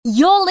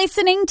You're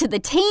listening to the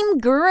Team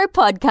Guru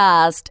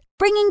podcast,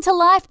 bringing to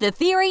life the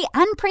theory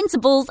and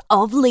principles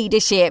of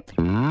leadership.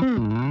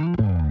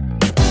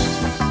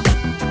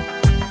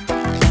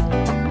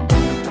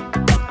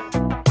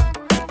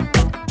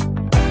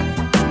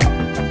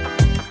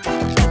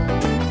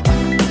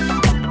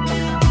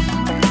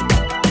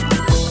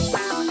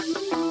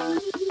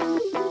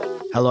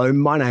 Hello,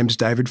 my name's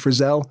David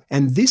Frizzell,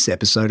 and this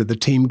episode of the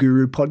Team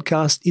Guru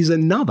podcast is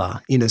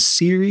another in a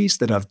series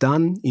that I've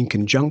done in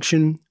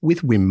conjunction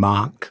with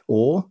WIMMARQ,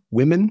 or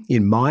Women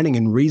in Mining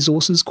and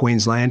Resources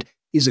Queensland,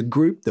 is a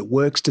group that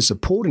works to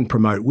support and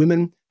promote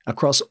women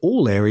across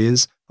all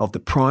areas of the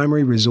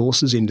primary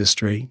resources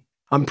industry.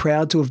 I'm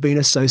proud to have been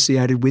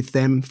associated with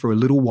them for a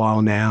little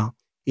while now.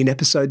 In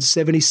episode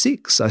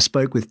 76, I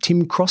spoke with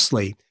Tim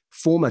Crossley,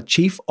 former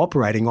Chief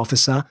Operating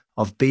Officer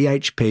of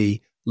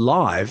BHP,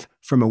 live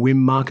from a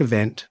WIMMARQ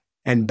event.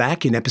 And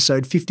back in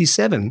episode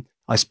 57,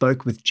 I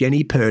spoke with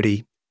Jenny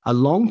Purdy, a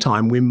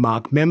long-time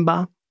WIMMARQ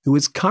member who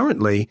is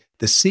currently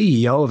the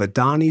CEO of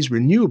Adani's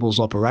renewables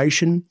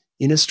operation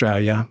in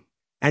Australia.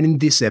 And in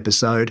this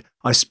episode,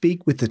 I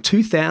speak with the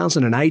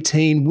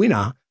 2018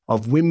 winner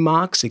of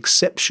WIMMARQ's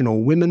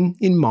Exceptional Women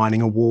in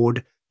Mining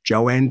Award,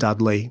 Joanne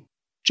Dudley.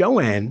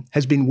 Joanne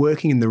has been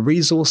working in the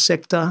resource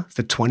sector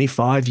for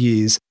 25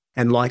 years,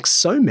 and like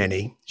so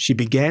many, she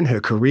began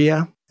her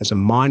career as a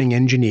mining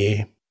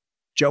engineer.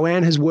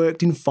 Joanne has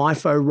worked in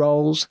FIFO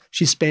roles.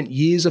 She spent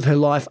years of her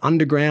life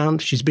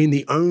underground. She's been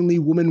the only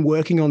woman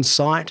working on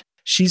site.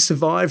 She's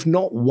survived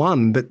not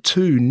one but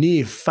two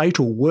near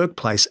fatal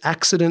workplace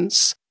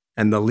accidents,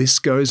 and the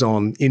list goes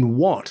on in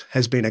what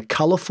has been a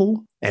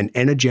colourful and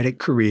energetic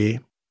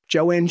career.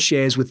 Joanne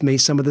shares with me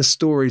some of the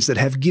stories that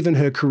have given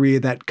her career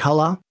that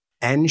colour,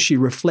 and she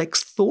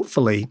reflects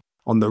thoughtfully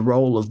on the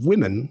role of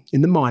women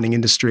in the mining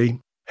industry,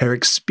 her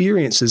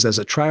experiences as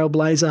a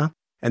trailblazer,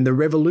 and the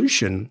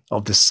revolution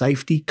of the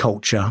safety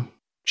culture.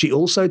 She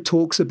also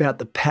talks about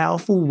the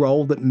powerful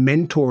role that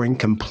mentoring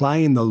can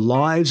play in the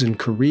lives and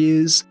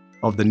careers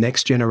of the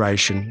next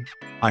generation.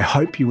 I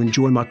hope you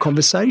enjoy my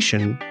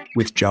conversation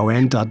with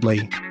Joanne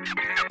Dudley.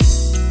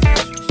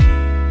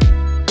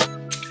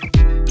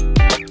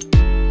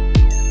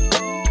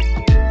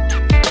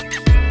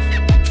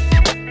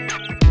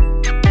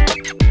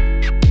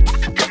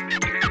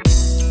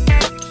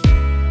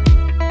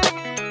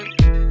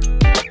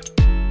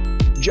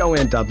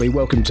 Joanne Dudley,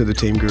 welcome to the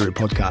Team Guru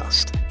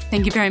podcast.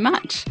 Thank you very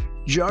much.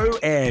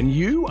 Joanne,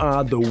 you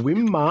are the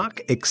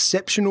WIMMARQ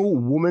Exceptional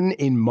Woman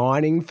in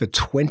Mining for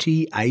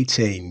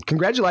 2018.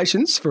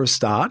 Congratulations for a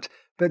start,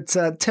 but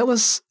tell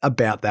us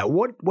about that.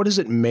 What does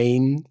it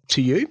mean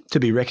to you to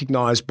be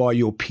recognised by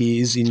your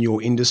peers in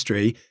your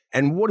industry,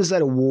 and what does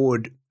that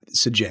award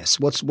suggest?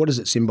 What does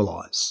it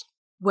symbolise?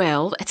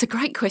 Well, it's a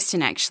great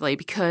question actually,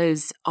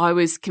 because I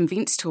was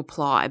convinced to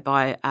apply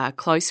by a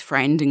close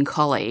friend and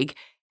colleague.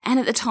 And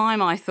at the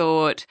time I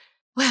thought,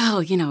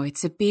 well,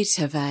 it's a bit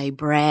of a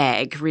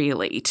brag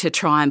really to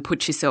try and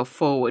put yourself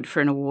forward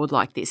for an award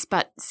like this.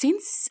 But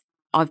since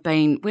I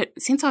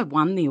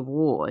won the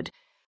award,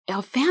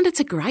 I've found it's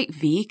a great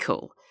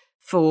vehicle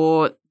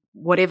for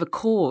whatever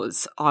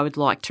cause I would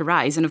like to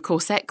raise. And of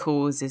course that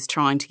cause is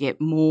trying to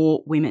get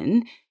more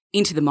women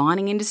into the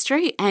mining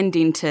industry and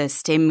into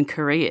STEM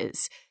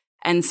careers.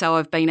 And so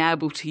I've been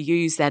able to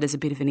use that as a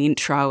bit of an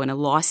intro and a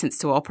license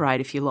to operate,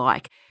 if you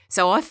like.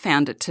 So I've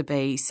found it to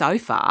be, so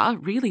far,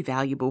 really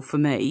valuable for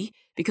me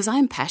because I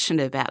am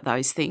passionate about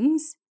those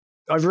things.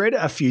 I've read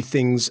a few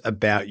things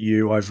about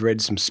you. I've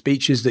read some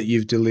speeches that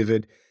you've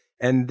delivered,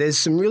 and there's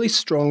some really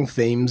strong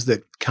themes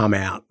that come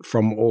out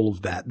from all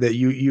of that, that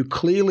you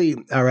clearly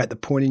are at the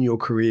point in your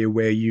career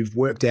where you've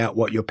worked out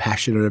what you're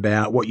passionate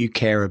about, what you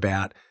care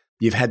about.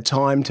 You've had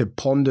time to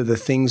ponder the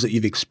things that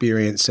you've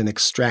experienced and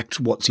extract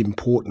what's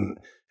important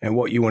and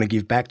what you want to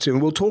give back to. And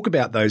we'll talk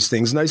about those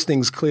things. And those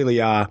things clearly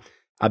are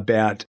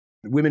about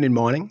women in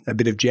mining, a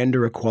bit of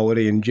gender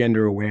equality and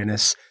gender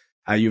awareness.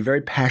 You're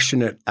very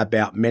passionate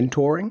about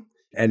mentoring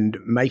and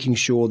making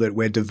sure that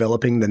we're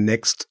developing the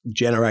next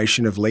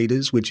generation of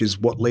leaders, which is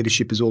what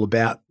leadership is all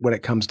about when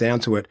it comes down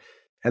to it.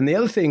 And the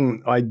other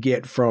thing I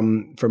get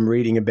from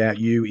reading about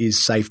you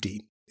is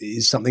safety.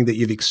 Is something that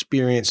you've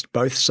experienced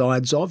both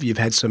sides of. You've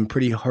had some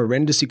pretty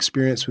horrendous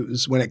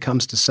experiences when it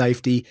comes to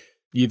safety.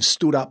 You've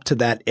stood up to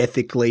that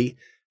ethically,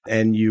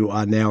 and you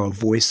are now a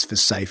voice for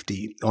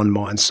safety on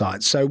mine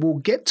sites. So we'll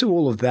get to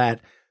all of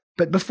that.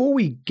 But before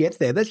we get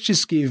there, let's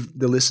just give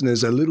the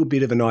listeners a little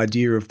bit of an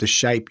idea of the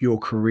shape your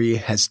career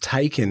has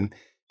taken.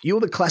 You're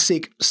the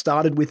classic,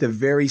 started with a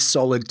very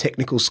solid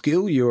technical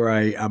skill. You're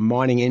a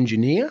mining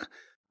engineer.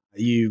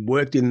 You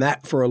worked in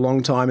that for a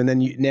long time, and then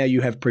now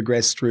you have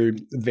progressed through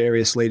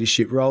various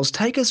leadership roles.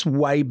 Take us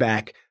way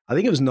back. I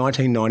think it was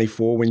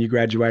 1994 when you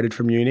graduated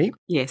from uni.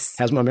 Yes.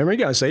 How's my memory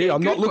going? See,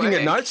 I'm not looking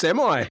work. at notes, am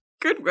I?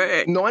 Good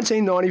work.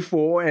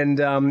 1994,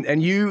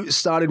 and you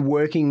started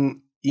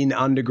working in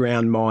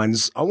underground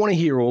mines. I want to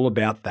hear all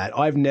about that.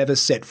 I've never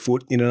set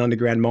foot in an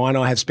underground mine.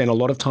 I have spent a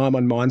lot of time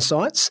on mine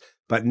sites,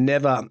 but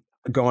never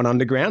gone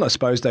underground. I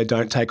suppose they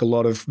don't take a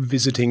lot of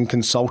visiting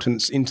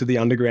consultants into the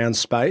underground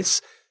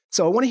space.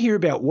 So I want to hear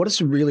about what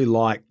it's really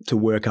like to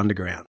work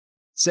underground.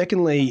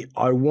 Secondly,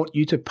 I want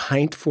you to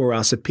paint for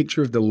us a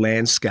picture of the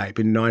landscape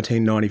in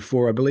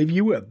 1994. I believe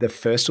you were the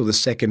first or the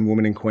second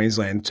woman in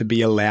Queensland to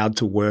be allowed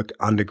to work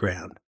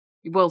underground.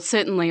 Well,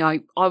 certainly I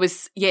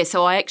was,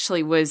 so I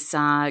actually was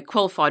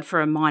qualified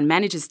for a mine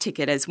manager's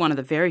ticket as one of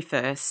the very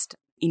first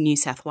in New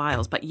South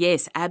Wales. But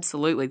yes,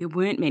 absolutely, there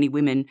weren't many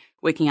women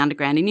working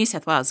underground. In New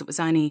South Wales, it was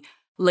only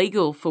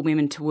legal for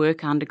women to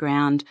work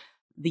underground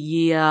the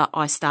year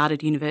I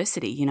started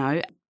university,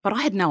 but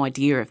I had no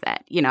idea of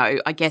that.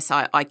 I guess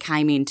I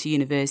came into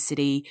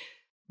university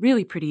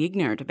really pretty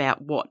ignorant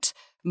about what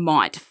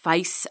might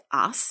face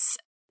us,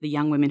 the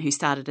young women who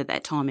started at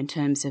that time in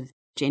terms of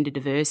gender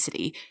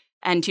diversity.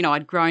 And,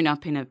 I'd grown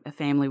up in a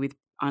family with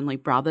only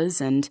brothers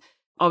and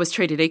I was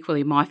treated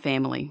equally in my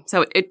family.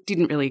 So it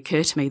didn't really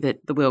occur to me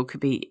that the world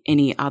could be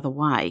any other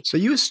way. So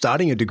you were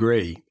starting a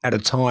degree at a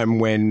time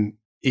when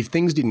if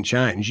things didn't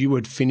change, you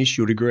would finish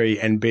your degree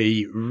and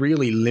be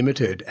really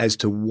limited as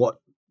to what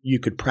you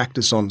could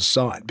practice on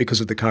site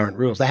because of the current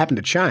rules. They happen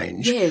to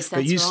change. Yes, that's right.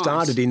 But you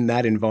started in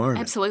that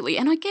environment. Absolutely.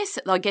 And I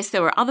guess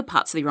there were other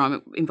parts of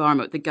the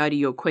environment that go to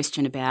your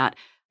question about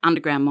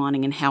underground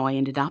mining and how I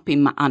ended up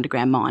in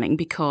underground mining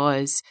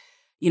because,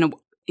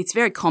 it's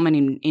very common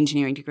in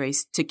engineering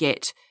degrees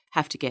to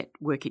have to get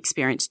work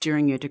experience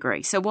during your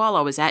degree. So while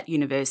I was at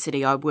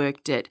university, I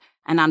worked at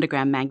an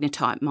underground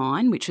magnetite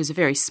mine, which was a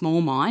very small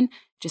mine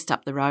just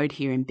up the road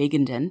here in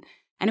Biggenden.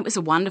 And it was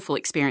a wonderful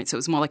experience. It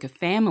was more like a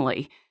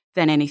family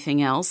than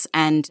anything else.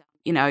 And,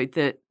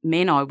 the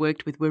men I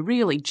worked with were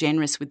really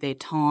generous with their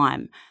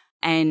time.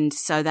 And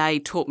so they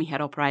taught me how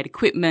to operate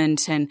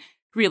equipment and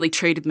really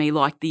treated me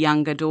like the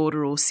younger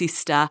daughter or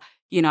sister,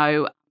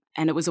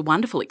 and it was a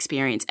wonderful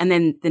experience. And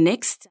then the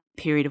next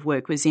period of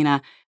work was in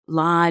a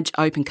large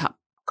open cut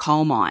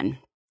coal mine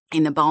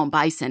in the Bowen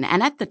Basin.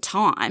 And at the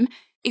time,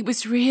 it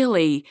was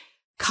really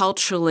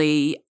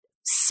culturally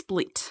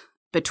split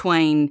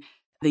between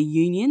the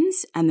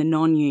unions and the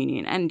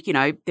non-union. And,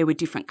 there were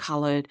different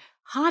coloured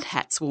hard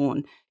hats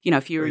worn.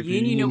 If you're a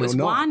union, it was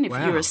one. If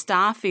you're a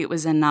staffy, it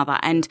was another.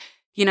 And,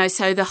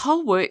 so the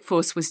whole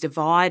workforce was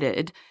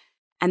divided.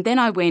 And then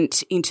I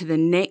went into the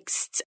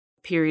next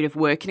period of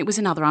work and it was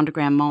another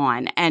underground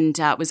mine and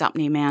it was up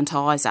near Mount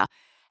Isa.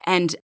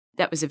 And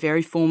that was a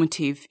very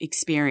formative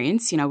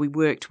experience. We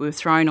were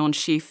thrown on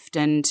shift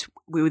and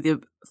we were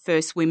the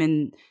first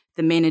women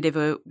the men had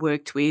ever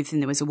worked with,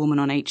 and there was a woman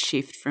on each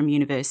shift from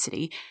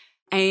university.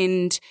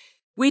 And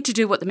we had to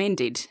do what the men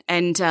did.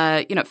 And,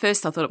 at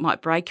first I thought it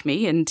might break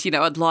me and,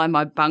 I'd lie in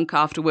my bunk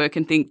after work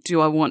and think,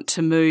 do I want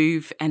to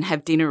move and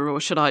have dinner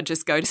or should I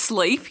just go to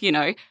sleep,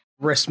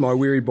 Rest my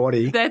weary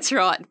body. That's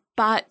right.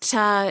 But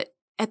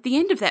at the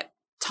end of that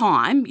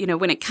time,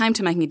 when it came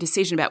to making a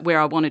decision about where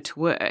I wanted to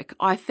work,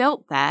 I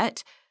felt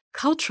that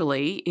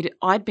culturally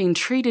I'd been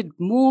treated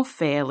more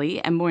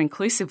fairly and more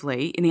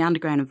inclusively in the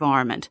underground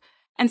environment.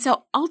 And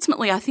so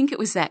ultimately I think it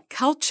was that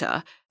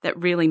culture that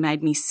really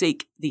made me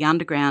seek the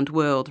underground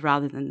world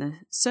rather than the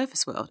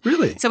surface world.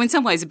 Really? So in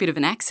some ways a bit of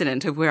an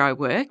accident of where I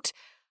worked.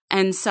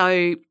 And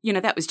so,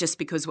 that was just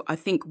because I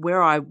think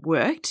where I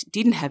worked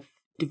didn't have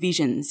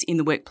divisions in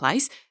the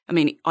workplace. I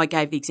mean, I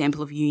gave the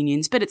example of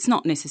unions, but it's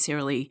not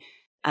necessarily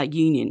a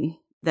union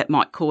that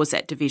might cause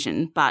that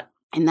division, but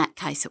in that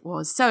case it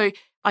was. So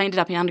I ended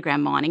up in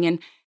underground mining and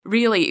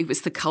really it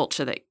was the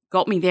culture that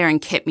got me there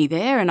and kept me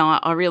there. And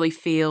I really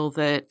feel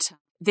that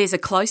there's a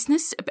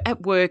closeness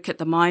at work at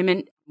the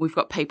moment. We've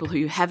got people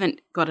who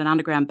haven't got an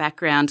underground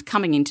background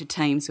coming into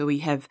teams where we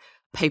have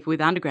people with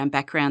underground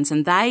backgrounds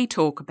and they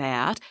talk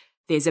about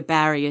there's a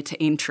barrier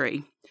to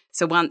entry.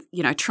 So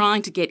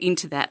trying to get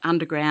into that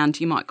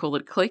underground, you might call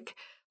it a clique,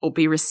 or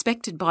be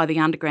respected by the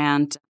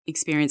underground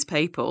experienced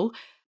people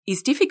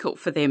is difficult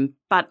for them.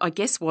 But I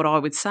guess what I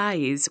would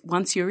say is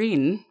once you're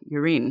in,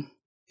 you're in.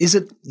 Is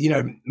it,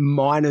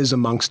 miners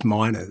amongst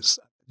miners?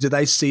 Do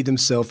they see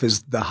themselves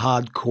as the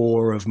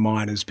hardcore of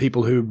miners,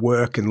 people who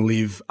work and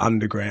live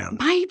underground?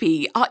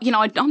 Maybe.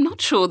 I'm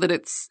not sure that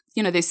it's,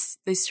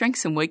 there's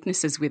strengths and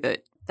weaknesses with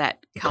it,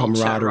 that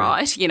culture,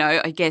 right?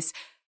 I guess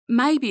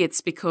maybe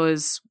it's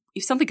because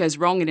if something goes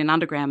wrong in an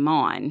underground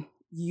mine,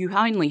 you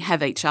only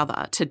have each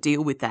other to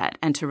deal with that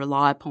and to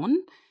rely upon.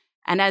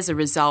 And as a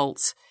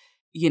result,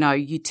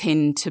 you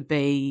tend to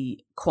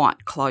be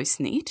quite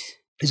close-knit.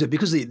 Is it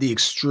because the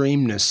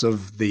extremeness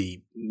of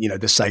the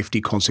safety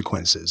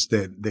consequences,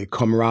 the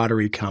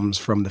camaraderie comes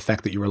from the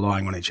fact that you're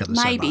relying on each other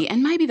so much?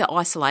 And maybe the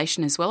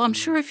isolation as well. I'm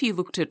sure if you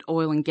looked at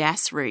oil and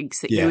gas rigs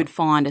that you would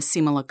find a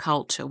similar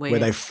culture where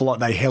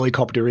they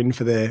helicopter in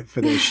for their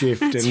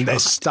shift and they're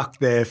stuck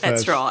there for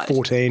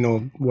 14 or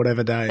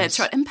whatever days. That's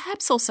right. And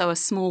perhaps also a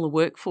smaller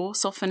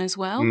workforce often as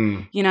well,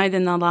 than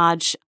the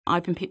large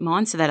open pit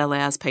mines. So that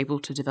allows people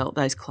to develop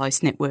those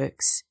close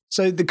networks.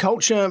 So the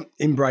culture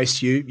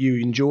embraced you. You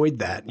enjoyed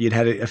that. You'd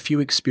had a few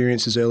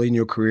experiences early in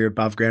your career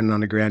above ground and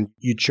underground.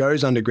 You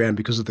chose underground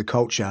because of the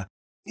culture.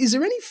 Is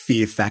there any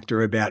fear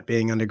factor about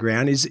being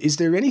underground? Is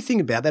there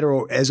anything about that,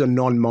 or as a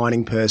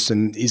non-mining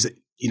person, is it,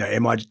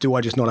 do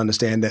I just not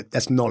understand that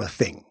that's not a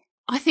thing?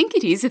 I think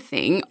it is a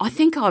thing. I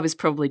think I was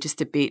probably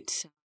just a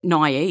bit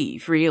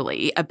naive,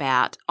 really,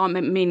 about,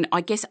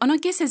 I guess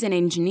as an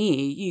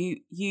engineer,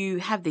 you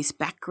have this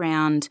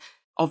background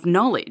of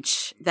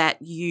knowledge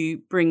that you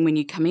bring when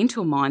you come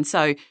into a mine.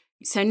 So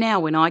now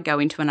when I go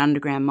into an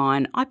underground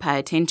mine, I pay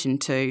attention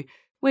to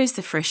where's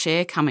the fresh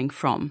air coming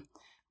from?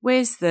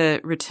 Where's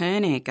the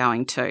return air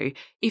going to?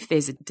 If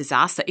there's a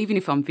disaster, even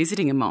if I'm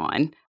visiting a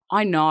mine,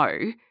 I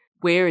know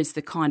where is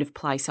the kind of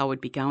place I would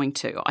be going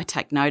to. I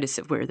take notice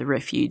of where are the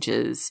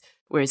refuges,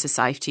 where is the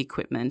safety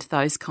equipment,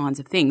 those kinds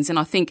of things. And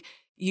I think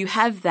you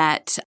have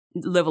that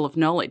level of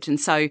knowledge. And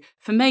so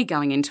for me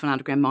going into an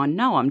underground mine,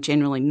 no, I'm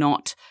generally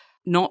not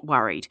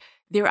worried.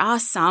 There are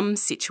some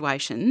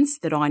situations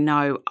that I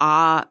know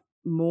are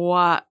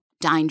more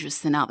dangerous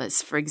than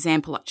others. For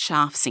example, like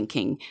shaft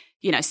sinking.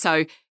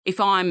 So if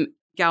I'm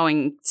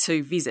going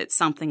to visit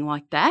something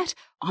like that,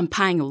 I'm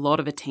paying a lot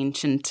of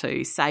attention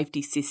to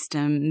safety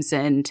systems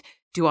and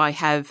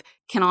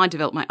can I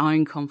develop my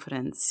own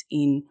confidence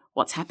in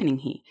what's happening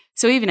here?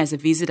 So even as a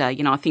visitor,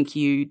 I think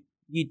you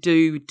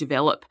do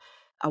develop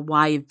a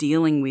way of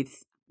dealing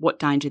with what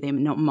danger there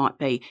might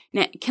be.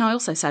 Now, can I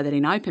also say that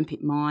in open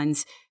pit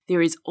mines,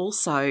 there is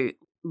also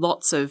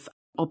lots of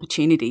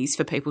opportunities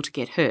for people to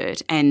get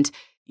hurt. And,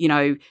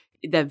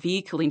 the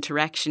vehicle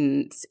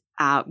interactions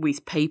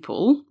with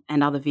people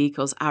and other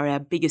vehicles are our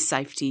biggest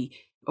safety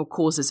or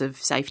causes of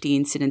safety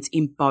incidents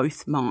in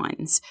both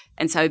mines.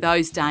 And so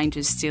those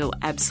dangers still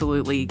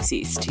absolutely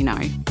exist,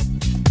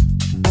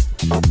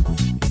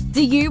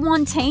 Do you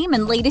want team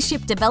and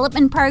leadership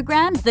development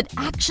programs that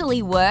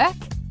actually work?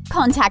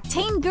 Contact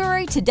Team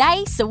Guru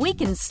today so we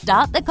can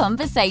start the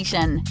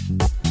conversation.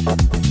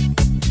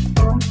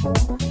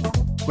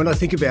 When I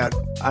think about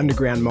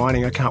underground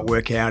mining, I can't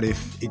work out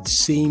if it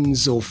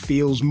seems or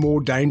feels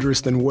more dangerous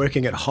than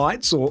working at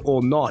heights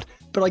or not.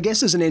 But I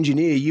guess as an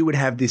engineer, you would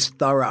have this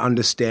thorough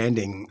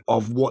understanding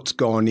of what's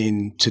gone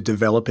into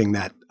developing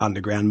that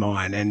underground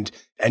mine, and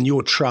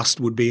your trust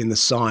would be in the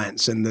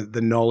science and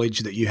the knowledge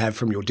that you have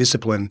from your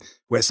discipline,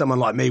 where someone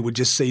like me would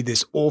just see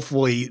this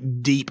awfully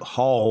deep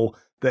hole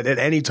that at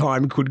any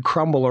time could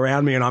crumble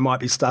around me and I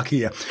might be stuck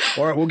here.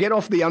 All right, we'll get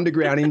off the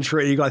underground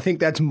intrigue. I think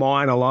that's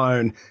mine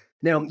alone.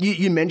 Now,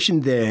 you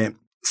mentioned there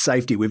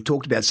safety. We've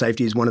talked about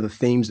safety as one of the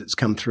themes that's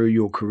come through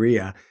your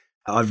career.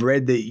 I've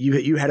read that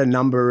you had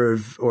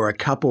a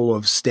couple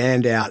of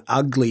standout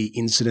ugly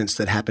incidents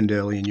that happened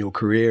early in your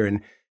career.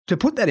 And to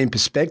put that in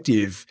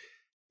perspective,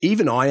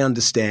 even I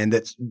understand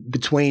that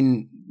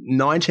between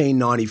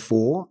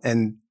 1994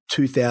 and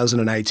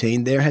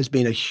 2018, there has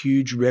been a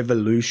huge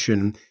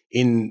revolution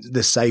in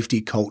the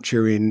safety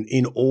culture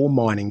in all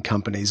mining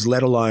companies,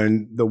 let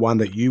alone the one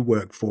that you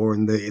work for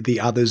and the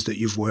others that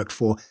you've worked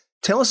for.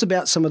 Tell us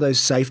about some of those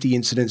safety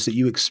incidents that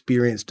you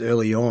experienced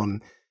early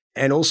on,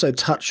 and also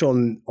touch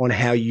on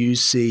how you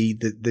see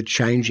the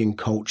changing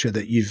culture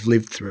that you've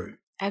lived through.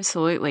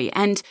 Absolutely.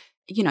 And,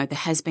 there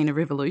has been a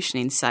revolution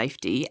in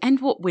safety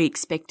and what we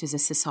expect as a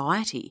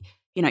society.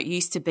 It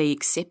used to be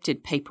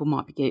accepted people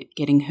might be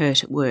getting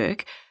hurt at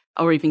work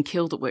or even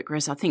killed at work,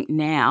 whereas I think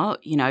now,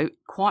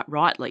 quite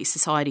rightly,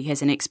 society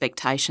has an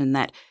expectation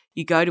that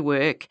you go to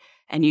work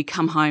and you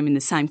come home in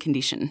the same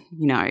condition.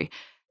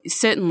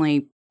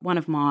 Certainly one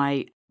of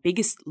my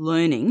biggest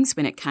learnings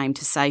when it came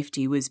to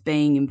safety was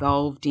being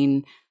involved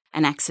in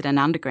an accident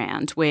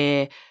underground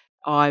where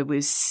I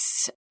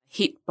was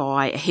hit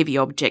by a heavy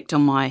object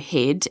on my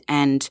head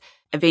and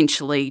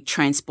eventually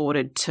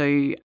transported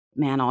to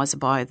Mount Isa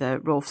by the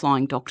Royal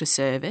Flying Doctor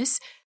Service,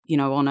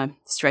 on a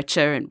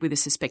stretcher and with a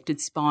suspected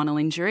spinal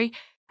injury.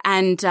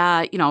 And,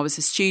 I was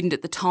a student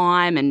at the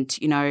time and,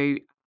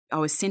 I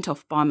was sent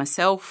off by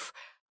myself.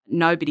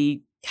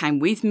 Nobody came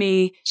with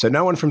me. So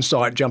no one from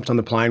site jumped on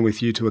the plane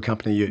with you to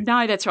accompany you?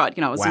 No, that's right.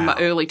 I was in my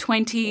early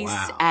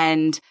 20s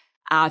and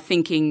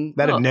thinking...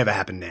 That'd never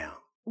happen now.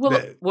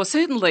 Well,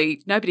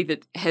 certainly nobody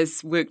that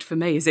has worked for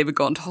me has ever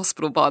gone to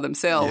hospital by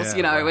themselves,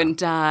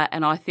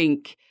 and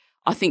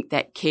I think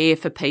that care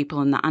for people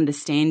and the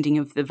understanding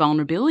of the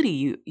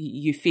vulnerability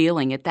you're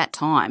feeling at that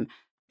time.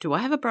 Do I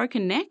have a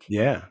broken neck?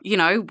 Yeah.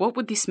 What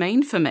would this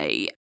mean for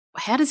me?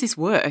 How does this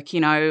work?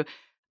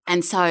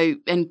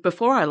 And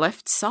before I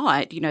left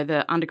site,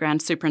 the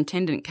underground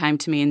superintendent came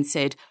to me and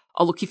said,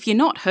 oh, look, if you're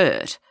not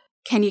hurt,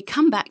 can you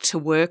come back to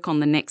work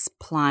on the next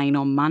plane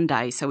on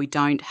Monday so we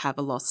don't have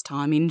a lost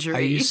time injury? Are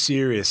you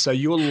serious? So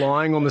you're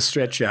lying on the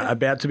stretcher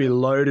about to be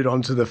loaded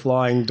onto the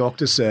Flying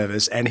Doctor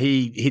Service and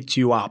he hits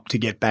you up to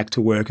get back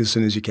to work as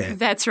soon as you can?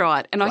 That's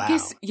right. And I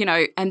guess,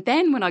 and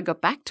then when I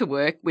got back to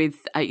work with,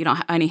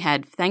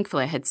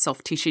 thankfully I had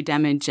soft tissue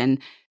damage and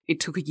it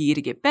took a year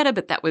to get better,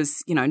 but that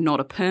was, not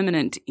a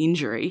permanent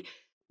injury.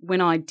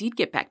 When I did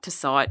get back to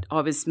site,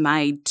 I was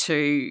made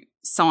to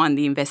sign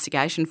the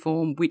investigation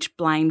form, which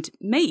blamed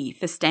me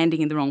for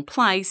standing in the wrong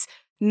place,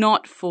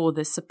 not for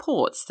the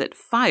supports that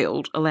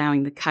failed,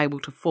 allowing the cable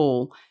to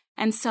fall.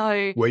 And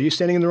so... Were you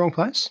standing in the wrong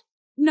place?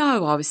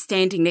 No, I was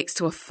standing next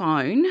to a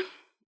phone.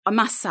 I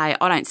must say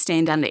I don't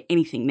stand under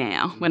anything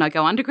now when I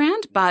go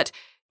underground,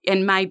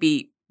 and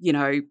maybe,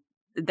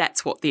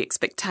 that's what the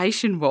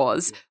expectation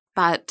was.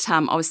 But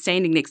I was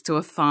standing next to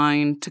a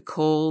phone to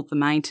call the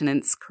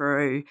maintenance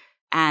crew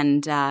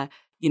and,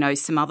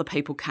 some other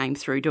people came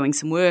through doing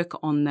some work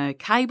on the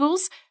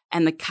cables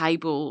and the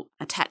cable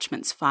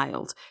attachments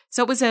failed.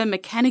 So it was a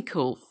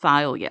mechanical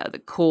failure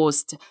that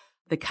caused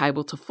the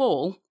cable to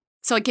fall.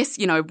 So I guess,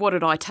 what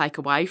did I take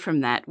away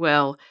from that?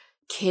 Well,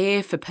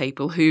 care for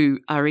people who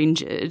are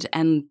injured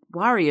and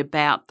worry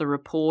about the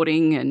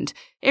reporting and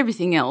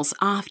everything else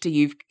after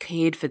you've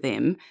cared for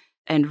them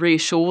and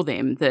reassure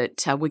them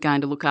that we're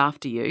going to look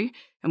after you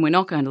and we're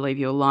not going to leave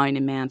you alone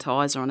in Mount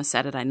Isa on a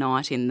Saturday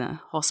night in the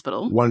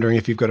hospital. Wondering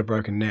if you've got a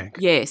broken neck.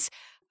 Yes.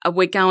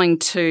 We're going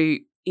to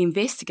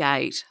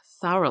investigate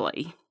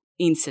thoroughly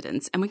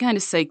incidents and we're going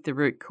to seek the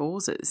root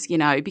causes,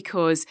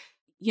 because,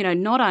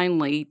 not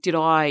only did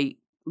I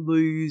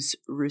lose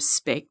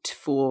respect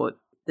for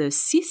the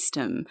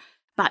system,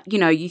 but,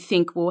 you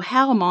think, well,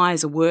 how am I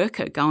as a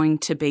worker going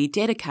to be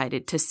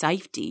dedicated to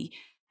safety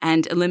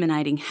and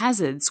eliminating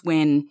hazards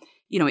when,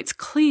 it's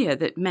clear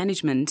that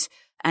management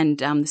and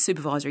the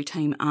supervisory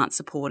team aren't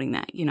supporting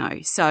that,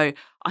 So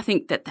I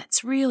think that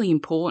that's really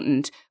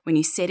important when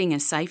you're setting a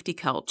safety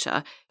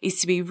culture, is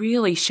to be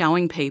really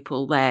showing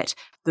people that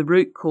the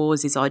root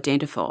cause is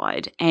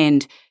identified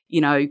and,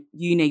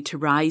 you need to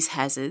raise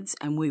hazards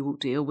and we will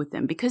deal with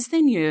them, because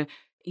then you're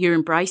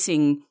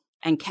embracing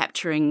and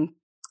capturing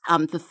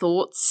the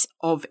thoughts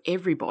of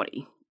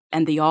everybody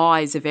and the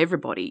eyes of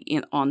everybody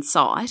on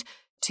site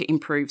to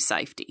improve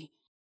safety.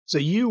 So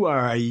you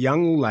are a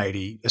young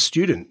lady, a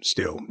student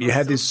still. You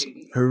had this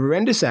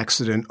horrendous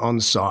accident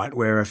on site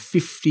where a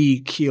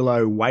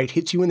 50-kilo weight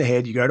hits you in the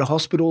head. You go to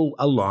hospital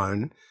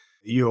alone.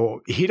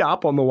 You're hit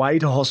up on the way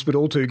to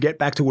hospital to get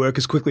back to work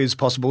as quickly as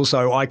possible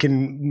so I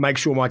can make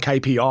sure my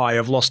KPI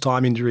of lost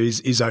time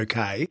injuries is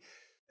okay.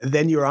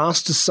 Then you're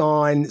asked to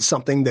sign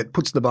something that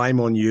puts the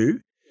blame on you,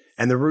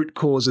 and the root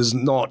cause is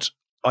not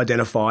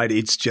identified.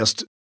 It's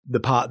just the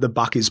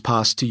buck is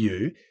passed to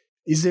you.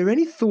 Is there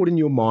any thought in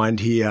your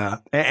mind here,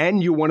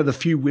 and you're one of the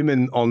few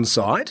women on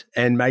site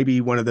and maybe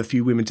one of the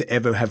few women to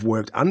ever have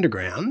worked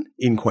underground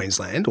in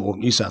Queensland or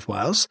New South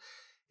Wales,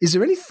 is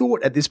there any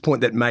thought at this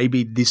point that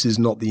maybe this is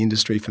not the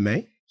industry for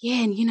me?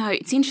 Yeah, and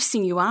it's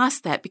interesting you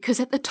asked that,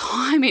 because at the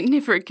time it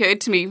never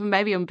occurred to me.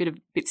 Maybe I'm a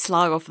bit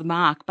slow off the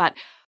mark, but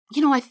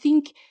I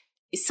think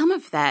some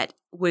of that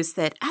was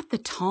that at the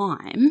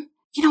time,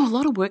 a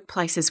lot of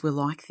workplaces were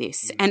like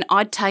this, and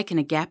I'd taken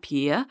a gap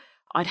year.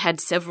 I'd had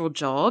several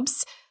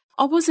jobs.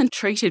 I wasn't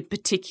treated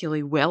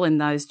particularly well in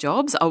those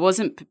jobs. I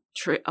wasn't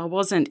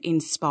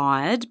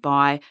inspired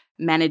by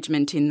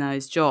management in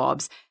those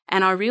jobs,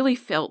 and I really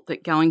felt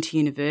that going to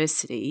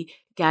university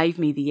gave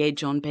me the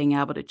edge on being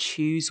able to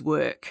choose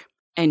work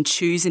and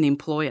choose an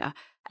employer.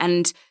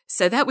 And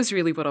so that was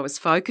really what I was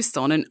focused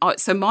on. And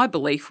so my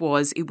belief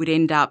was it would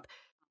end up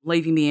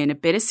leaving me in a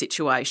better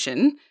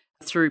situation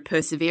through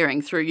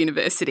persevering through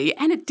university.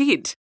 And it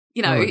did.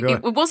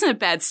 It wasn't a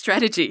bad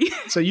strategy.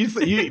 So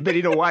but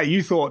in a way,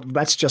 you thought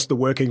that's just the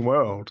working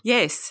world.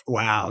 Yes.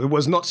 Wow. It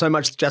was not so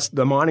much just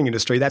the mining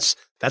industry. That's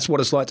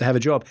what it's like to have a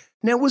job.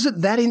 Now, was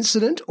it that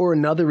incident or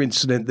another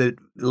incident that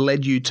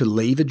led you to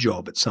leave a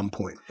job at some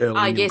point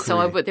early in your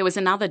career? So there was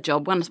another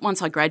job.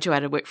 Once I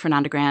graduated, I worked for an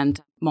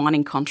underground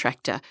mining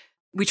contractor,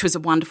 which was a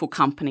wonderful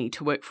company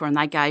to work for, and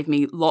they gave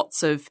me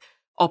lots of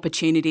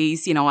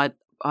opportunities.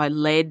 I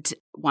led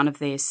one of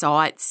their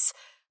sites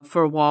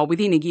for a while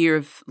within a year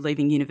of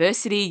leaving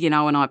university,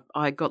 and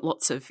I got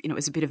lots of, it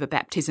was a bit of a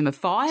baptism of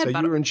fire. So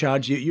you were in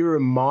charge, you were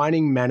a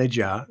mining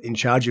manager in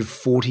charge of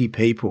 40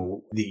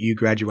 people that you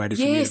graduated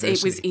from university. Yes,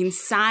 it was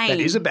insane. That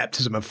is a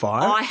baptism of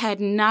fire. I had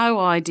no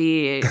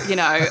idea,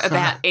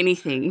 about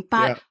anything,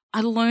 but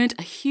I learned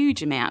a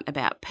huge amount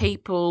about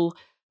people,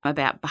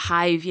 about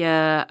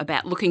behaviour,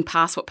 about looking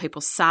past what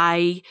people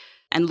say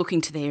and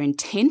looking to their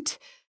intent.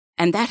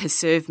 And that has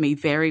served me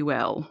very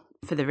well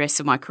for the rest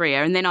of my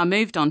career. And then I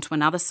moved on to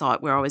another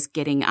site where I was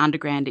getting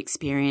underground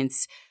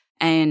experience,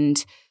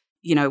 and,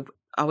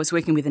 I was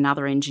working with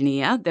another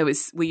engineer.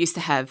 We used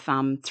to have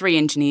 3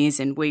 engineers,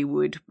 and we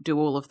would do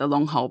all of the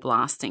long hole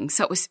blasting.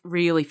 So it was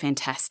really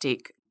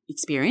fantastic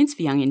experience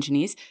for young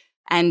engineers.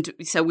 And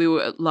so we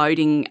were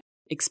loading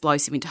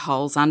explosive into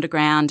holes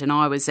underground, and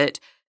I was at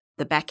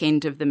the back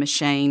end of the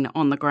machine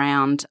on the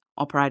ground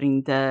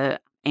operating the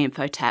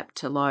amphotap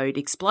to load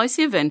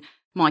explosive, and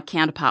my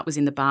counterpart was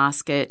in the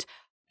basket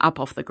up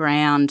off the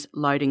ground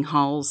loading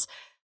holes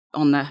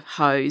on the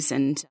hose.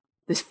 And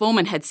the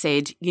foreman had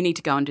said, you need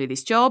to go and do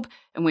this job.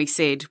 And we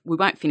said, we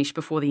won't finish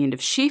before the end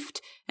of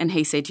shift. And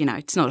he said,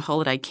 it's not a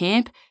holiday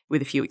camp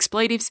with a few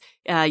expletives.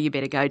 You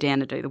better go down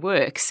and do the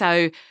work.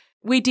 So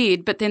we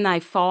did, but then they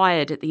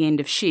fired at the end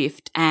of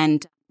shift,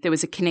 and there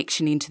was a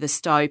connection into the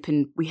stope,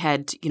 and we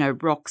had,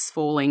 rocks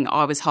falling.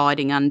 I was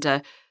hiding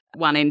under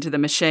one end of the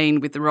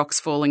machine with the rocks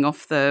falling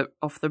off the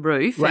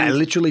roof. Right, and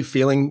literally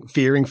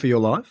fearing for your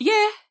life?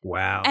 Yeah.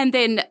 Wow. And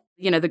then,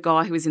 the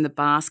guy who was in the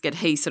basket,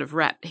 he sort of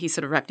wrapped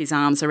his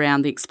arms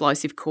around the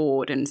explosive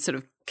cord and sort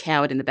of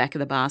cowered in the back of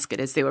the basket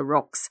as there were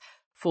rocks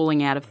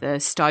falling out of the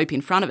stope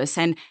in front of us.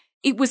 And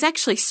it was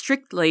actually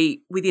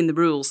strictly within the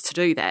rules to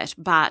do that,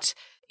 but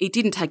it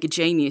didn't take a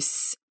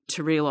genius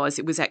to realise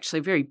it was actually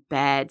a very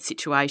bad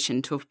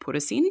situation to have put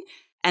us in.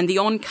 And the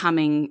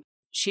oncoming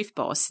shift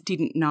boss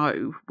didn't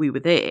know we were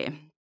there.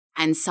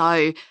 And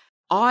so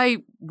I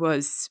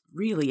was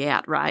really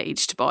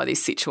outraged by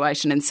this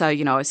situation. And so,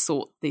 I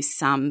sought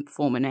this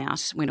foreman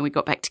out when we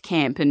got back to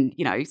camp and,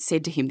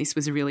 said to him this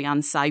was a really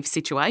unsafe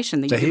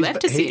situation that you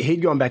left us in.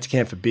 He'd gone back to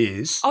camp for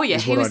beers. Oh, yeah,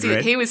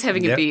 he was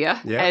having a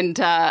beer. Yep.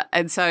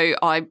 And so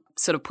I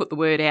sort of put the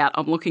word out,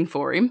 I'm looking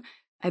for him.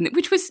 And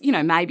which was,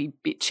 maybe a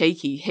bit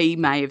cheeky. He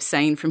may have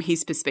seen from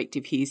his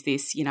perspective, he's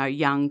this,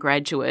 young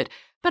graduate.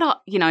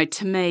 But,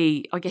 to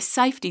me, I guess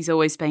safety's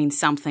always been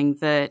something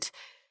that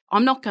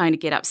I'm not going to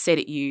get upset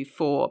at you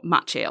for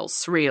much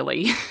else,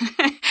 really.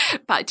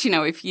 But,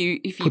 if you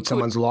put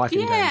someone's life in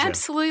danger. Yeah,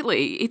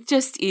 absolutely. It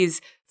just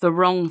is the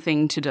wrong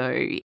thing to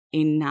do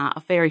in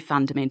a very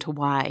fundamental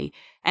way.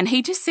 And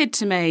he just said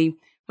to me,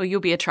 well,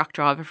 you'll be a truck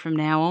driver from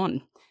now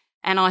on.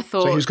 And I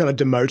thought... So he was kind of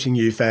demoting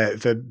you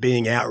for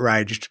being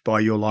outraged by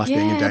your life being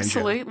in danger.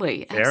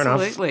 Absolutely. Fair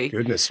absolutely. Enough.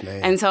 Goodness me.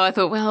 And so I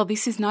thought, well,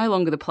 this is no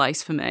longer the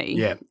place for me.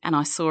 Yeah. And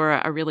I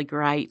saw a really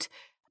great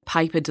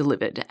paper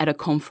delivered at a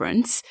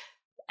conference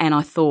and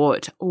I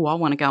thought, oh, I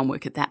want to go and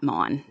work at that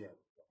mine. Yeah.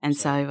 And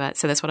so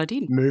that's what I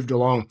did. Moved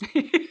along.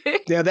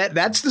 Now,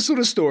 that's the sort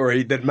of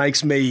story that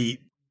makes me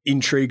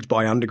intrigued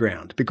by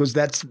underground because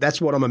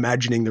that's what I'm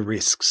imagining the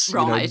risks.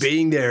 Right.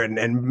 Being there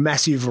and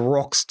massive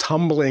rocks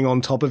tumbling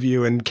on top of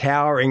you and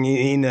cowering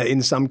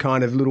in some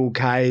kind of little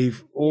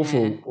cave.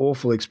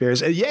 Awful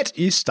experience. And yet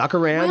you stuck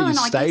around, you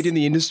stayed in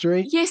the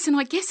industry. Yes, and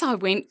I guess I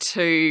went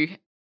to,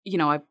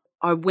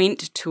 I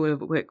went to a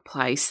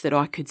workplace that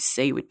I could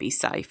see would be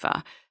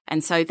safer.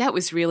 And so that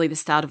was really the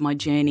start of my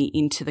journey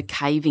into the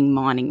caving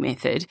mining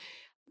method,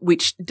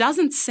 which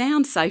doesn't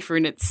sound safer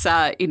in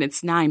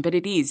its name, but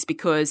it is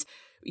because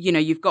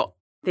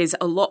there's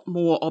a lot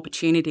more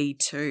opportunity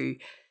to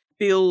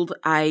build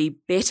a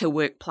better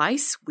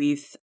workplace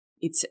with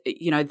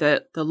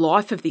the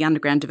life of the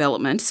underground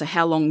development. So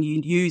how long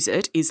you use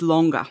it is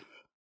longer.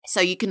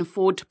 So you can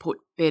afford to put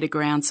better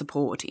ground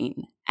support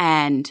in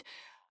and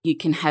you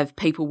can have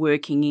people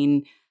working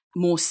in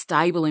more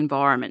stable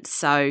environments.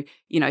 So,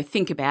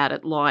 think about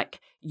it like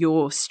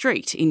your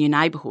street in your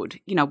neighbourhood.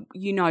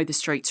 You know the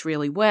streets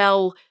really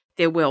well,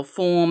 they're well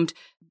formed.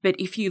 But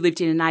if you lived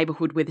in a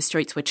neighbourhood where the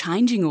streets were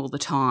changing all the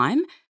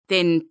time,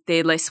 then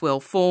they're less well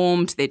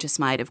formed, they're just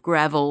made of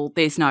gravel,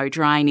 there's no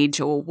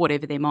drainage or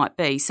whatever there might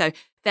be. So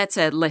that's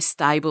a less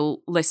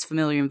stable, less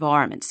familiar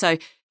environment. So,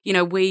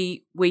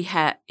 we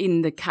have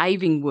in the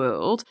caving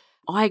world,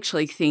 I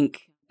actually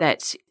think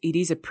that it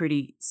is a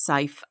pretty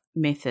safe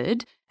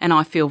method and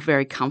I feel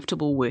very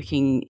comfortable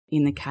working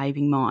in the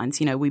caving mines.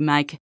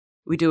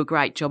 We do a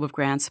great job of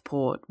ground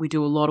support. We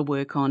do a lot of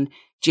work on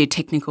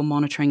geotechnical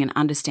monitoring and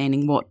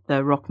understanding what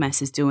the rock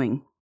mass is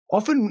doing.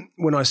 Often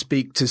when I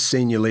speak to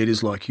senior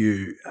leaders like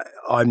you,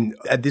 I'm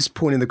at this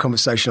point in the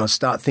conversation, I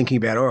start thinking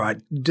about, all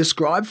right,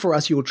 describe for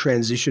us your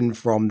transition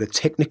from the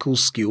technical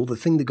skill, the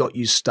thing that got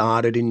you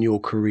started in your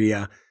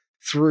career,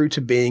 through to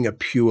being a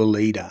pure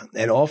leader.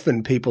 And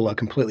often people are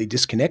completely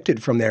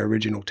disconnected from their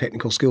original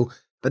technical skill.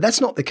 But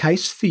that's not the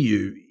case for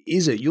you,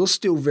 is it? You're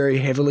still very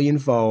heavily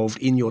involved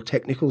in your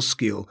technical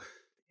skill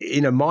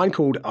in a mine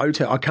called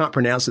Oyu. I can't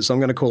pronounce it, so I'm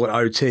going to call it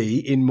OT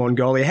in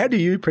Mongolia. How do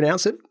you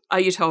pronounce it?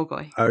 Oyu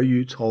Tolgoi.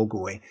 Oyu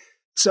Tolgoi.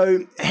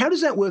 So how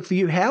does that work for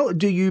you? How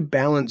do you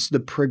balance the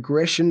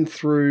progression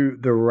through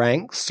the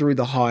ranks, through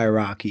the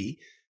hierarchy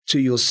to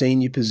your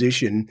senior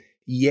position,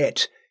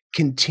 yet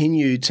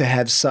continue to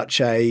have such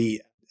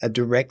a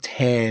direct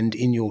hand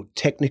in your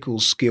technical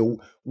skill?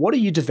 What are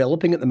you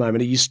developing at the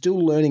moment? Are you still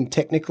learning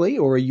technically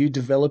or are you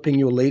developing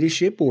your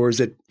leadership or is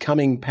it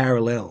coming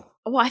parallel?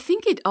 Well, I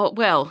think it'd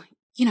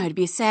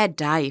be a sad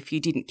day if you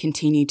didn't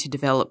continue to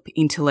develop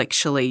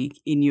intellectually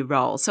in your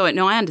role. So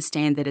now I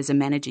understand that as a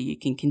manager you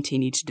can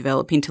continue to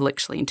develop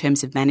intellectually in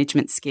terms of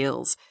management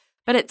skills,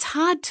 but it's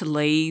hard to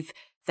leave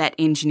that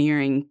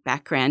engineering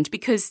background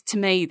because to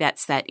me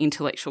that's that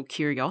intellectual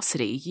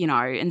curiosity,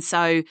 and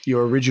so...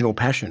 Your original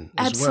passion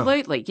as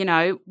absolutely,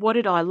 well. What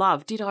did I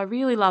love? Did I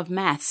really love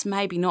maths?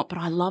 Maybe not, but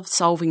I love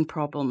solving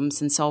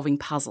problems and solving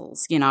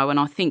puzzles, and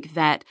I think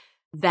that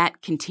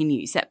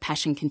continues, that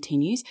passion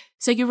continues.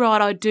 So you're right,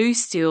 I do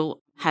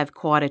still have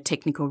quite a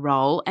technical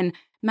role and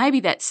maybe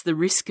that's the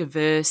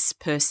risk-averse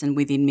person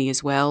within me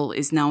as well,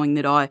 is knowing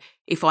that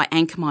if I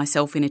anchor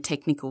myself in a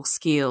technical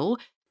skill,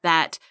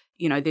 that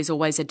there's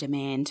always a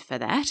demand for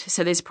that.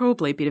 So there's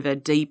probably a bit of a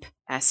deep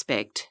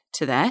aspect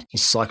to that. A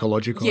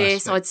psychological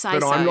yes, aspect. I'd say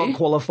but so. But I'm not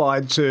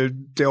qualified to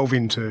delve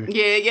into.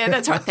 Yeah,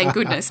 that's right. Thank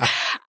goodness.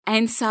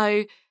 And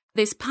so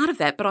there's part of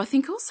that. But I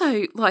think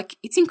also,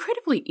 it's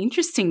incredibly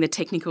interesting, the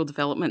technical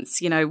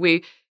developments.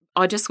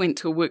 I just went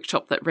to a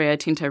workshop that Rio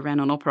Tinto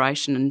ran on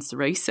operations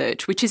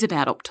research, which is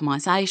about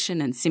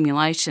optimisation and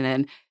simulation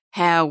and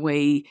how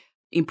we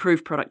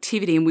improve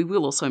productivity, and we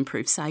will also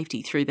improve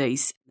safety through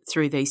these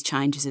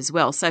changes as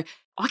well. So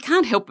I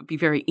can't help but be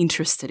very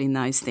interested in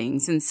those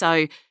things. And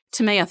so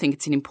to me, I think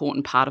it's an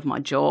important part of my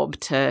job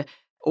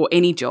or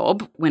any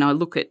job when I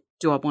look at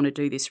do I want to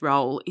do this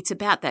role? It's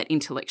about that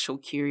intellectual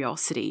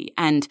curiosity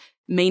and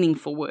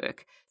meaningful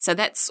work. So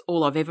that's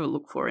all I've ever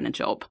looked for in a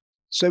job.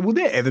 So will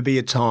there ever be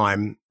a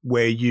time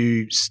where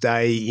you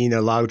stay in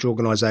a large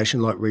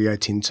organisation like Rio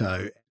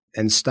Tinto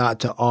and start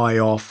to eye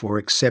off or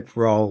accept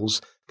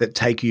roles that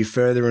take you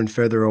further and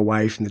further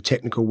away from the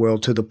technical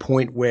world to the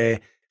point where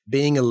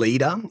being a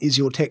leader is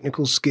your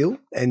technical skill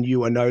and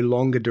you are no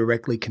longer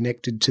directly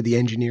connected to the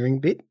engineering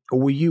bit? Or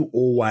will you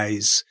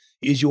always,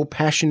 is your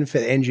passion for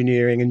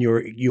engineering and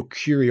your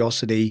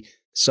curiosity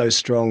so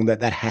strong that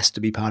that has to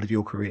be part of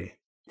your career?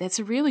 That's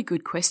a really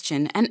good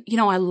question. And,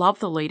 I love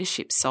the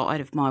leadership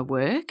side of my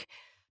work,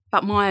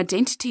 but my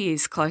identity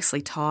is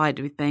closely tied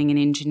with being an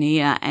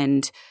engineer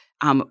and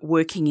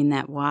working in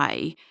that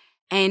way.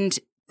 And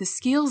the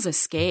skills are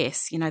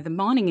scarce. The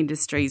mining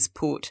industry's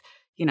put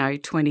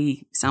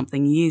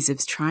 20-something years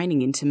of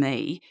training into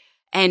me.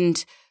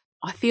 And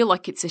I feel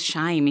like it's a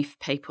shame if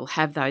people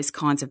have those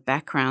kinds of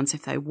backgrounds,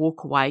 if they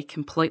walk away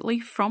completely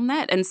from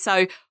that. And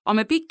so I'm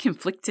a bit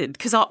conflicted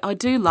because I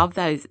do love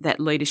that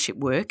leadership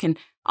work, and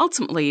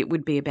ultimately it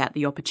would be about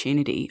the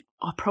opportunity.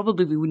 I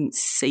probably wouldn't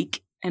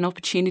seek an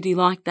opportunity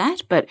like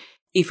that, but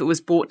if it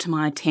was brought to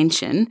my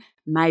attention,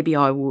 maybe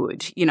I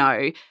would,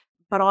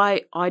 But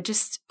I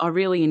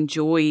really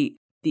enjoy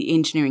the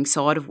engineering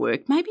side of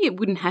work. Maybe it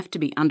wouldn't have to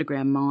be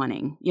underground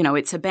mining.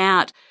 It's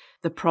about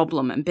the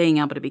problem and being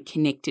able to be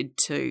connected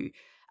to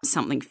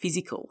something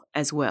physical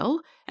as well.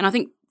 And I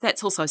think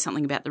that's also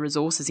something about the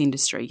resources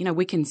industry.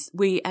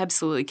 We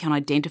absolutely can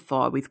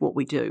identify with what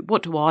we do.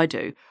 What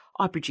do?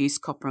 I produce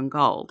copper and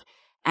gold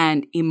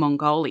and in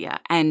Mongolia.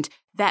 And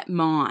that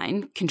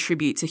mine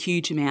contributes a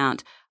huge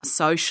amount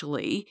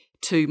socially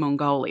to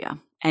Mongolia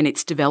and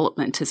its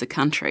development as a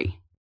country.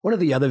 One of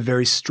the other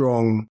very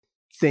strong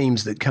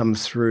themes that come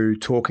through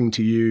talking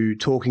to you,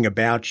 talking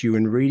about you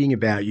and reading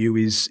about you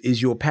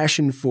is your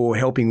passion for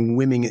helping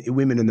women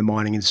in the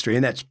mining industry.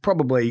 And that's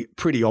probably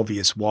pretty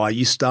obvious why.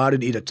 You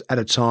started it at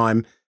a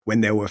time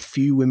when there were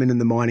few women in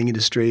the mining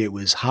industry. It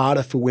was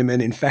harder for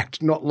women. In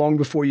fact, not long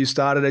before you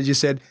started, as you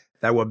said,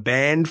 they were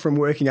banned from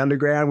working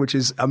underground, which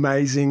is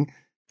amazing.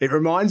 It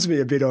reminds me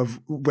a bit of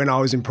when I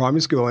was in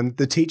primary school and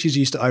the teachers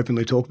used to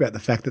openly talk about the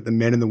fact that the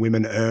men and the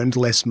women earned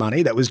less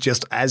money. That was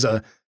just as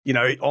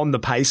on the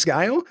pay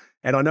scale.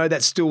 And I know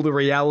that's still the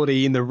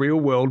reality in the real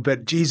world,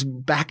 but geez,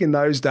 back in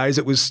those days,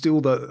 it was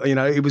still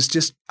it was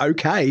just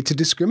okay to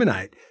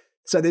discriminate.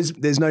 So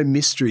there's no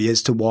mystery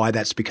as to why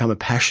that's become a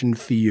passion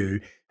for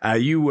you.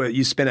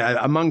 You spent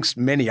amongst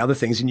many other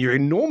things, and you're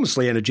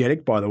enormously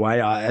energetic, by the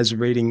way, as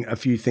reading a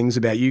few things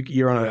about you.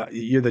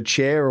 You're the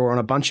chair or on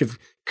a bunch of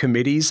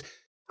committees.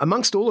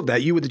 Amongst all of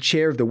that, you were the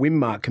chair of the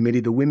WIMMARC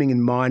committee, the Women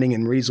in Mining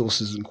and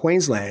Resources in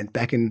Queensland,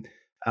 back in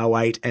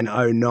 2008 and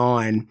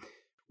 2009.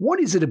 What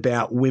is it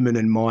about women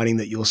in mining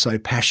that you're so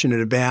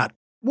passionate about?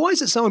 Why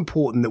is it so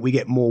important that we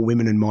get more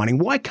women in mining?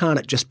 Why can't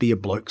it just be a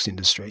blokes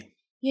industry?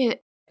 Yeah,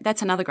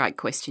 that's another great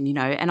question,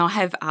 and I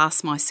have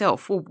asked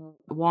myself, well,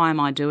 why am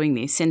I doing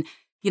this? And,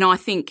 I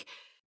think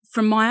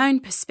from my own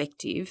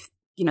perspective,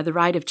 the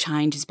rate of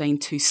change has been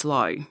too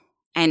slow.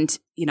 And,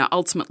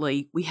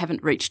 ultimately we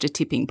haven't reached a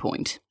tipping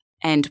point.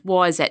 And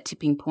why is that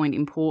tipping point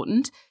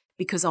important?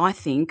 Because I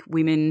think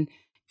women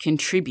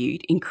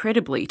contribute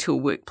incredibly to a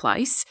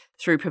workplace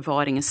through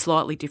providing a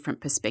slightly different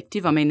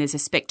perspective. I mean, there's a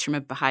spectrum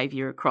of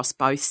behaviour across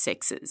both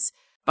sexes.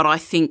 But I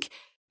think,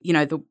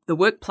 the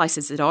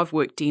workplaces that I've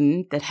worked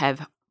in that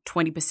have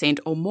 20%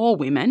 or more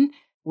women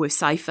were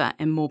safer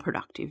and more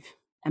productive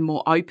and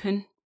more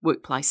open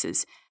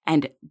workplaces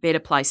and better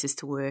places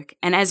to work.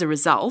 And as a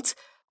result,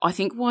 I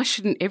think why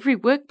shouldn't every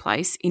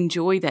workplace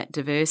enjoy that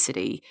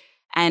diversity?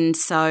 And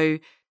so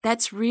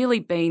that's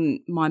really been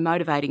my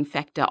motivating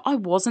factor. I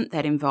wasn't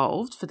that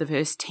involved for the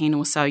first 10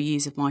 or so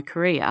years of my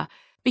career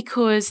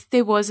because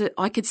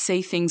I could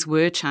see things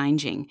were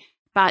changing.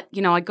 But,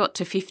 I got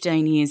to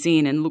 15 years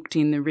in and looked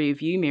in the rear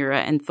view mirror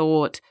and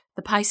thought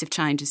the pace of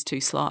change is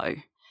too slow.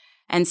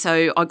 And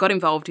so I got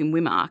involved in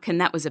WIMMARC, and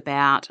that was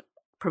about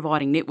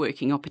providing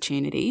networking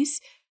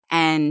opportunities.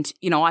 And,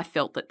 I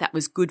felt that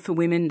was good for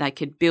women. They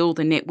could build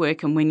a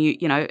network, and when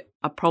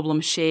a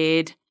problem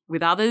shared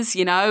with others,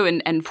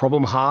 and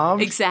problem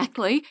halved.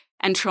 Exactly.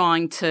 And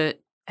trying to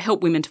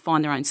help women to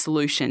find their own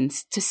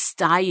solutions, to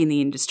stay in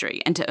the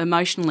industry and to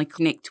emotionally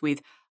connect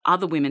with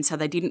other women so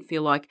they didn't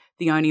feel like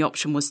the only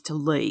option was to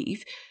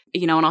leave.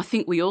 And I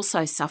think we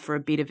also suffer a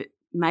bit of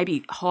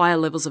maybe higher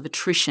levels of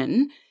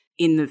attrition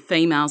in the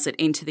females that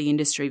enter the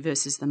industry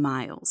versus the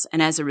males.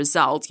 And as a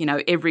result,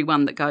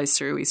 everyone that goes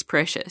through is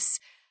precious.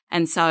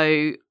 And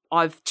so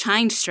I've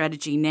changed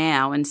strategy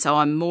now, and so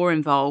I'm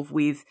involved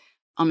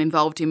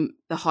in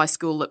the high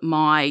school that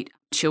my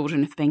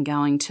children have been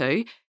going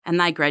to, and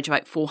they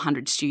graduate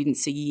 400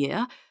 students a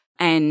year.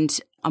 And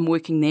I'm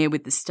working there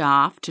with the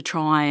staff to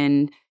try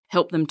and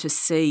help them to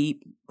see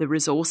the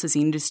resources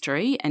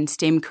industry and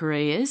STEM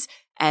careers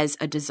as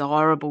a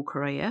desirable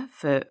career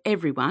for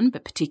everyone,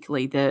 but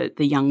particularly the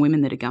young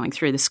women that are going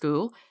through the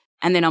school.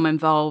 And then I'm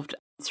involved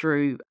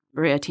through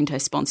Rio Tinto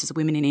sponsors a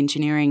Women in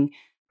Engineering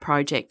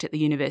project at the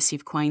University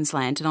of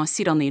Queensland, and I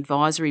sit on the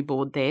advisory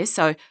board there.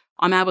 So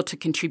I'm able to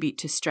contribute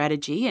to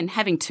strategy, and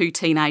having 2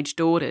 teenage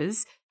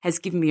daughters has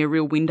given me a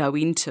real window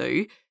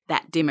into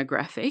that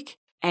demographic.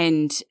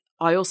 And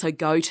I also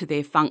go to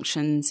their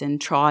functions and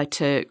try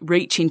to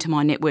reach into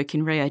my network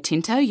in Rio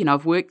Tinto. You know,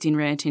 I've worked in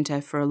Rio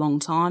Tinto for a long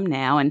time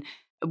now, and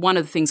one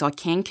of the things I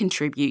can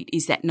contribute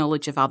is that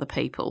knowledge of other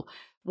people.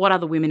 What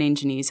other women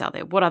engineers are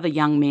there? What other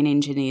young men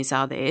engineers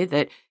are there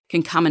that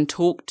can come and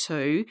talk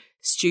to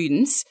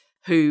students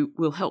who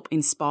will help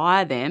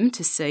inspire them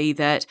to see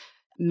that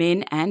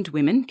men and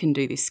women can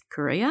do this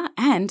career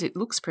and it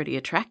looks pretty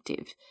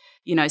attractive.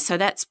 You know, so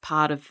that's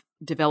part of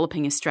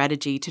developing a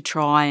strategy to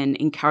try and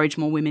encourage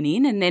more women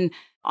in. And then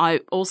I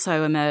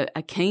also am a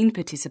keen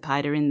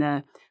participator in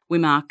the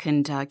WIMARC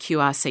and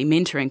QRC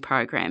mentoring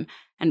program.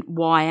 And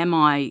why am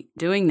I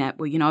doing that?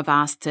 Well, you know, I've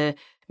asked to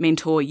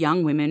mentor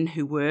young women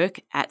who work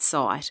at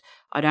site.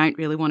 I don't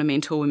really want to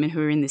mentor women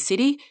who are in the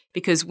city,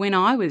 because when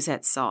I was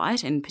at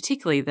site, and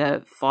particularly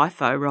the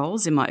FIFO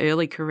roles in my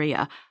early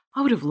career,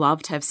 I would have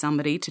loved to have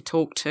somebody to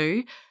talk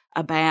to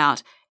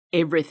about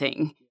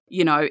everything,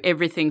 you know,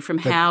 everything from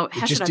how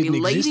should I be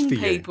leading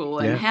people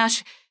and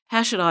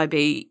how should I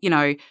be, you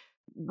know,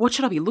 what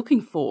should I be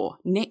looking for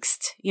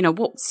next, you know,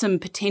 what some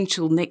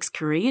potential next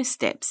career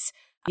steps,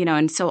 you know.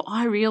 And so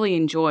I really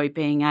enjoy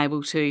being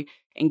able to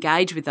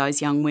engage with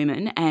those young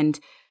women and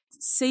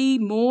see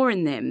more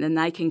in them than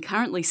they can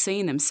currently see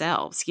in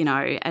themselves, you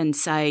know, and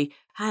say,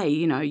 hey,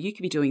 you know, you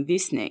could be doing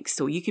this next,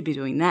 or you could be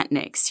doing that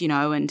next, you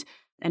know, and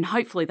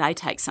hopefully they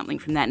take something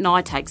from that and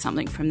I take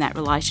something from that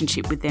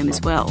relationship with them as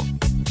well.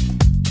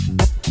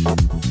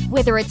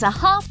 Whether it's a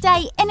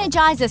half-day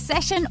Energizer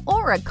session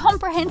or a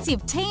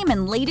comprehensive team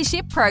and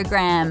leadership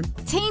program,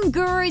 Team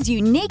Guru's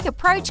unique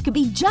approach could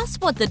be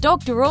just what the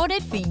doctor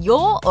ordered for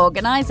your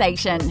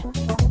organisation.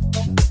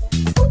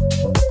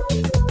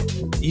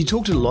 You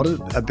talked a lot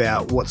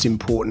about what's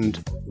important,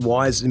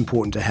 why it's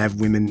important to have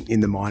women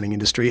in the mining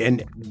industry,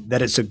 and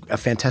that it's a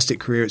fantastic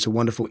career. It's a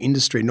wonderful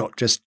industry, not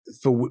just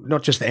for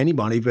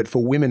anybody, but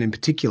for women in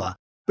particular.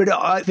 But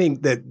I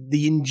think that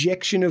the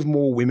injection of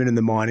more women in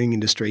the mining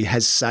industry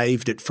has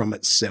saved it from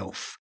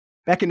itself.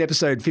 Back in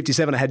episode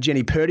 57, I had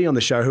Jenny Purdy on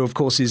the show, who of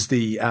course is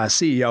the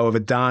CEO of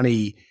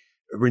Adani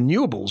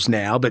Renewables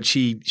now, but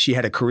she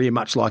had a career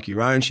much like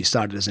your own. She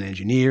started as an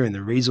engineer in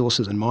the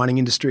resources and mining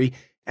industry.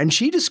 And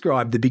she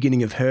described the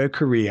beginning of her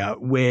career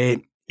where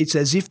it's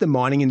as if the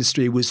mining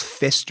industry was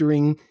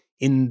festering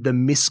in the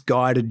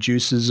misguided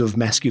juices of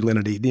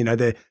masculinity, you know,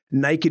 the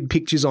naked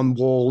pictures on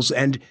walls.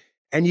 And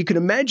you can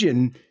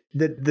imagine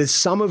that the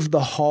sum of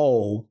the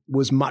whole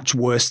was much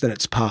worse than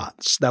its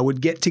parts. They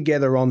would get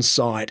together on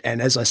site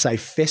and, as I say,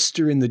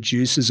 fester in the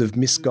juices of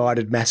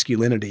misguided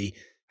masculinity.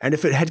 And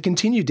if it had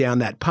continued down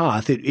that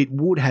path, it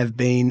would have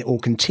been or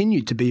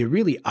continued to be a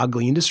really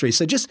ugly industry.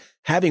 So just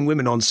having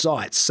women on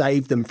site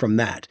saved them from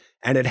that.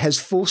 And it has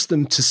forced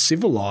them to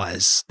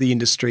civilise the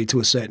industry to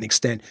a certain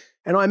extent.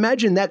 And I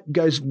imagine that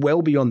goes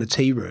well beyond the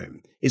tea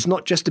room. It's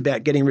not just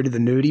about getting rid of the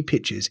nerdy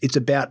pictures. It's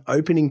about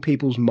opening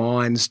people's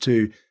minds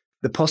to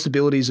the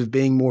possibilities of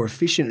being more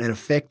efficient and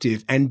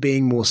effective and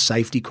being more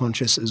safety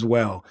conscious as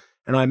well.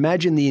 And I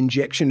imagine the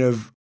injection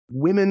of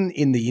women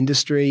in the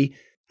industry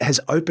has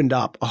opened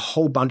up a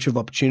whole bunch of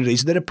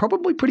opportunities that are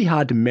probably pretty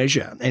hard to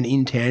measure and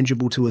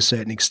intangible to a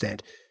certain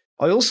extent.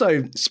 I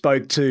also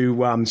spoke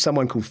to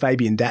someone called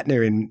Fabian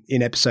Dattner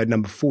in episode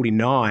number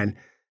 49,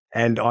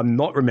 and I'm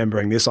not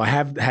remembering this. I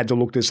have had to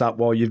look this up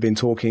while you've been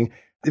talking.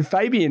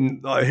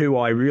 Fabian, who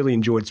I really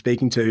enjoyed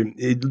speaking to,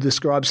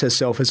 describes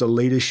herself as a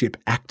leadership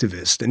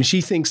activist, and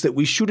she thinks that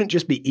we shouldn't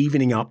just be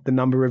evening up the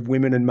number of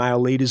women and male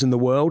leaders in the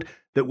world,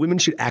 that women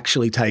should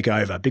actually take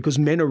over because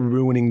men are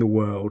ruining the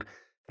world.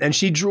 And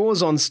she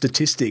draws on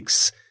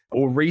statistics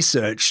or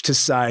research to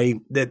say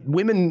that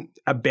women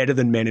are better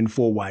than men in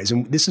 4 ways,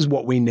 and this is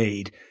what we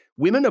need.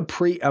 Women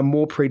are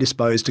more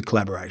predisposed to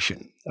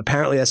collaboration.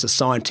 Apparently, that's a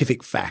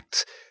scientific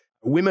fact.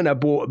 Women are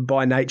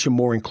by nature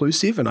more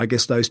inclusive, and I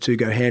guess those two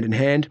go hand in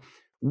hand.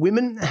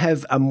 Women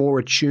have a more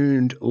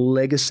attuned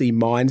legacy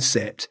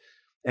mindset.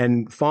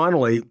 And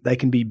finally, they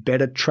can be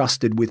better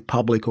trusted with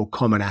public or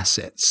common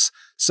assets.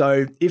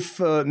 So if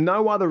for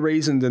no other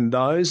reason than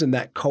those and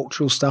that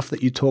cultural stuff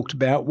that you talked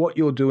about, what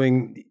you're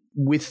doing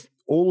with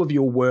all of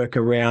your work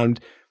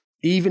around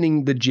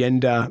evening the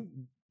gender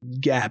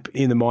gap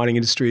in the mining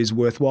industry is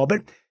worthwhile.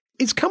 But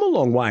it's come a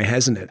long way,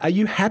 hasn't it? Are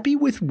you happy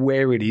with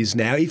where it is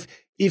now?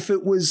 If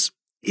it was,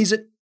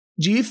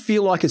 do you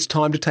feel like it's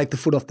time to take the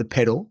foot off the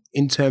pedal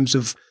in terms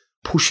of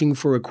pushing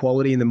for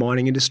equality in the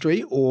mining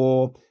industry,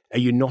 or are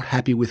you not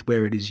happy with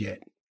where it is yet?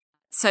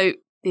 So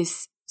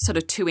there's sort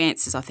of 2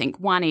 answers, I think.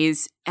 One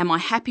is, am I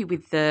happy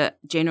with the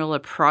general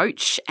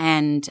approach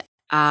and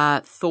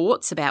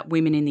thoughts about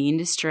women in the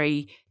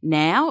industry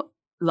now?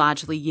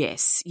 Largely,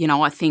 yes. You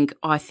know, I think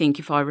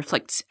if I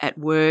reflect at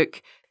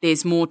work,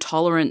 there's more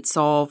tolerance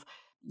of,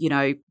 you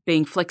know,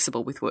 being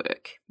flexible with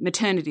work.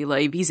 Maternity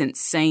leave isn't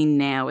seen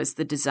now as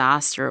the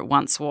disaster it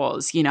once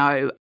was. You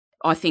know,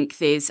 I think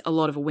there's a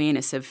lot of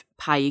awareness of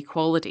pay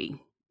equality.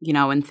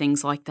 and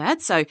things like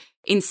that. So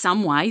in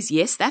some ways,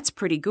 yes, that's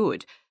pretty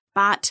good.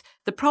 But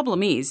the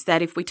problem is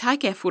that if we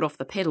take our foot off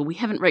the pedal, we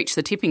haven't reached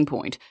the tipping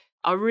point.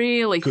 I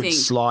really think could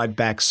slide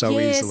back so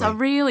easily. Yes, I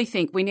really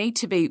think we need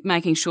to be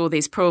making sure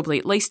there's probably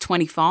at least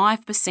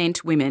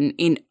 25% women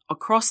in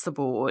across the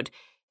board,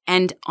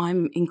 and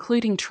I'm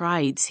including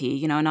trades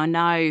here, and I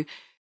know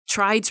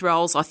trades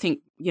roles, I think,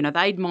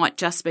 they might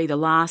just be the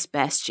last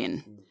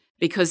bastion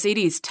because it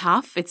is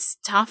tough. It's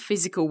tough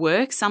physical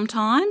work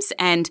sometimes,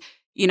 and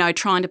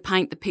trying to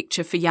paint the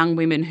picture for young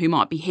women who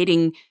might be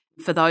heading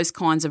for those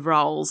kinds of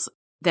roles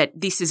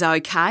that this is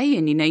okay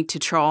and you need to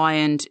try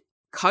and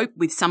cope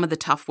with some of the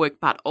tough work,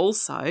 but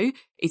also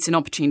it's an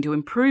opportunity to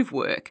improve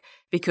work,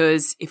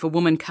 because if a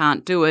woman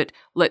can't do it,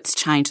 let's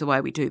change the way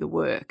we do the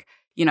work,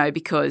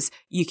 because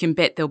you can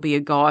bet there'll be a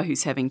guy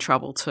who's having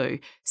trouble too.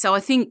 So I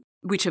think,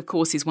 which of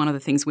course is one of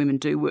the things women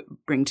do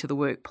bring to the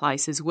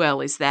workplace as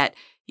well, is that,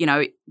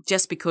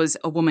 just because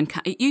a woman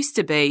can't, it used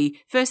to be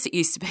there's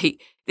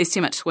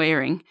too much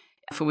swearing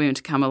for women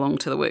to come along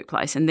to the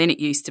workplace, and then it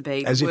used to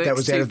be as if that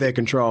was out of their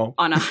control.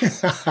 I know,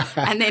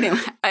 and then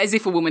as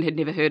if a woman had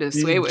never heard of a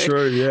swear word.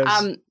 True,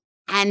 yes.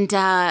 And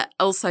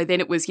also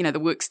then it was, the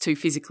work's too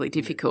physically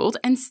difficult,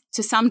 and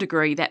to some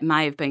degree that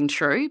may have been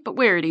true, but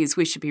where it is,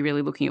 we should be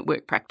really looking at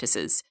work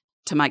practices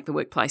to make the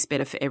workplace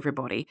better for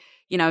everybody,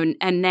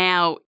 and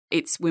now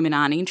it's women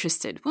aren't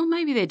interested. Well,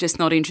 maybe they're just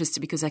not interested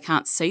because they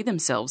can't see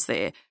themselves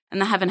there, and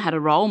they haven't had a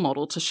role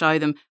model to show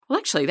them, well,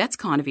 actually, that's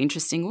kind of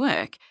interesting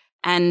work.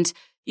 And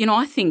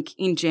I think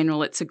in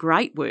general it's a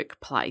great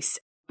workplace,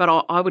 but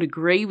I would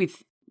agree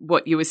with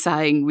what you were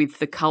saying with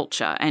the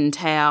culture and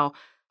how,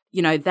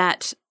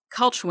 that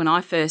culture when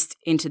I first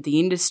entered the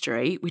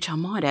industry, which I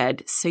might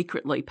add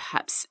secretly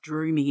perhaps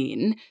drew me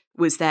in,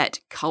 was that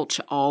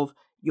culture of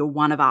you're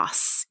one of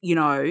us,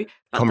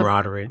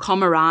 Camaraderie.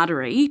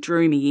 Camaraderie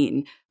drew me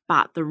in,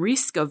 but the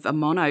risk of a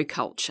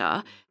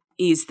monoculture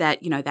is that,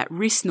 that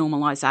risk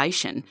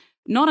normalisation,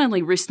 not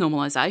only risk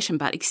normalisation,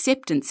 but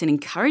acceptance and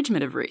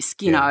encouragement of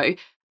risk,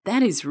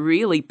 that is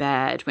really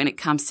bad when it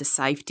comes to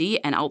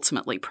safety and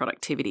ultimately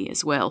productivity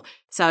as well.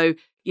 So,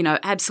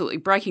 absolutely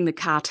breaking the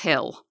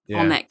cartel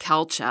on that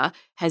culture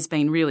has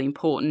been really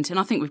important. And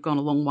I think we've gone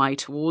a long way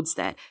towards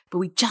that, but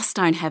we just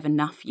don't have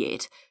enough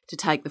yet to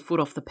take the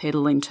foot off the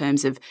pedal in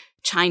terms of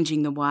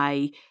changing the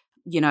way,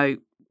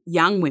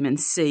 young women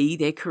see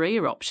their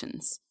career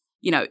options.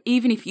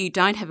 Even if you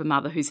don't have a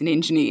mother who's an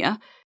engineer,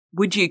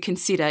 would you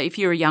consider, if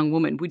you're a young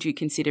woman, would you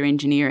consider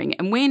engineering?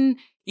 And when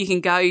you can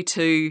go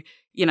to,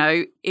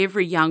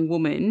 every young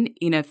woman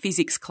in a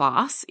physics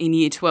class in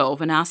year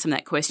 12 and ask them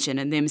that question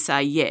and them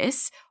say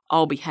yes,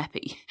 I'll be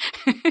happy.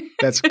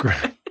 That's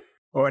great.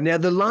 All right. Now,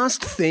 the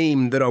last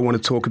theme that I want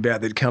to talk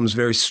about that comes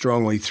very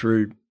strongly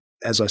through,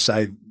 as I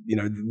say,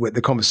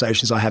 the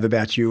conversations I have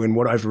about you and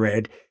what I've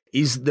read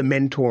is the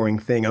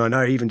mentoring thing. And I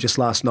know even just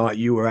last night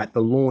you were at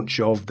the launch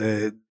of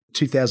the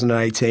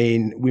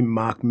 2018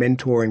 WIMMARK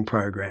mentoring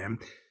program.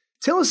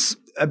 Tell us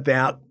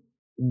about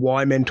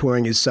why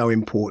mentoring is so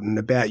important,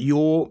 about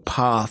your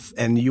path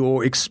and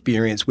your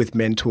experience with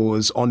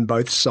mentors on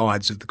both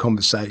sides of the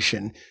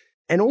conversation.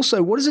 And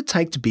also, what does it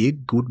take to be a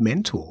good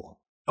mentor?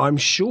 I'm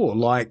sure,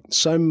 like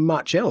so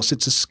much else,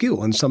 it's a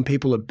skill and some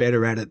people are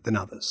better at it than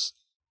others.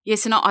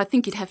 Yes, and I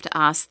think you'd have to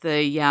ask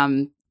the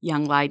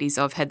young ladies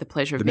I've had the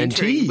pleasure of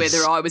mentoring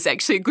whether I was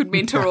actually a good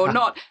mentor or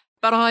not.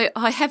 But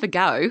I have a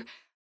go.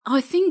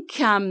 I think,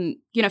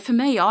 for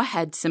me, I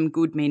had some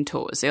good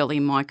mentors early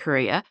in my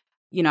career,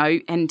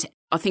 and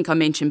I think I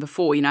mentioned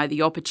before,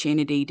 the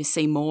opportunity to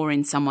see more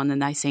in someone than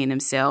they see in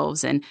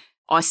themselves. And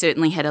I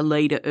certainly had a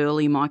leader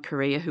early in my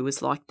career who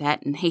was like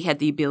that, and he had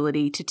the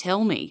ability to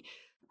tell me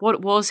what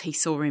it was he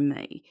saw in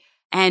me.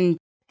 And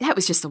that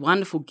was just a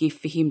wonderful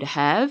gift for him to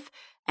have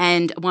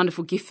and a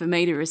wonderful gift for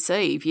me to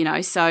receive,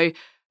 So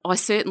I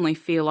certainly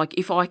feel like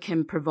if I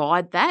can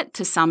provide that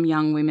to some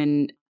young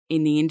women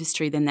in the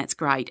industry, then that's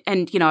great.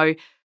 And,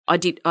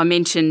 I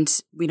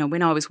mentioned,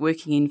 when I was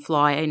working in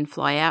fly in,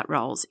 fly out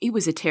roles, it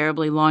was a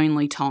terribly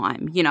lonely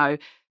time. I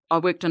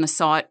worked on a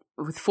site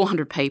with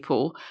 400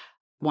 people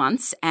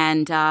once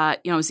and, I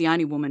was the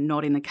only woman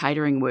not in the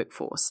catering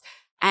workforce.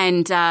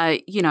 And,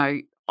 I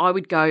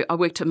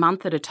worked a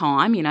month at a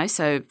time,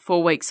 so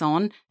 4 weeks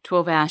on,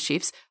 12-hour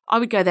shifts. I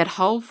would go that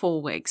whole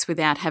 4 weeks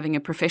without having a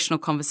professional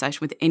conversation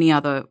with any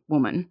other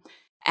woman.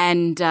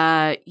 And,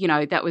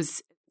 that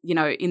was,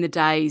 in the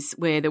days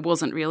where there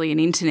wasn't really an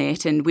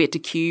internet and we had to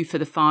queue for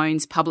the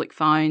phones, public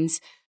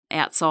phones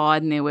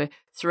outside, and there were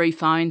 3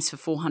 phones for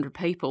 400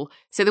 people.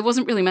 So there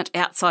wasn't really much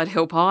outside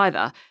help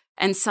either.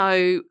 And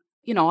so,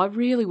 I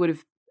really would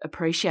have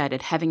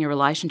appreciated having a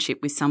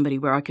relationship with somebody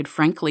where I could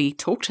frankly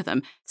talk to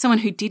them, someone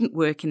who didn't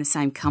work in the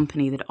same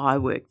company that I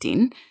worked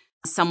in,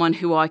 someone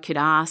who I could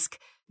ask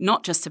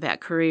not just about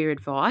career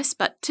advice,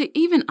 but to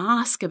even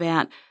ask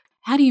about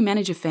how do you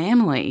manage a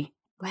family?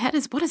 What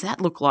does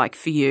that look like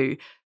for you?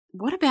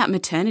 What about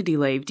maternity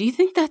leave? Do you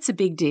think that's a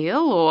big deal?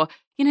 Or,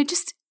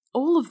 just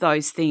all of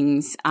those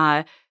things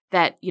that,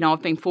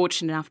 I've been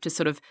fortunate enough to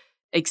sort of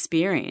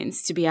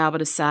experience to be able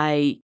to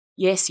say,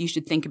 yes, you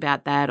should think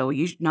about that, or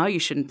no, you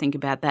shouldn't think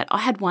about that. I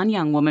had one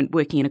young woman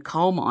working in a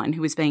coal mine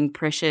who was being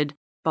pressured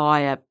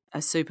by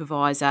a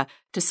supervisor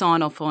to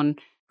sign off on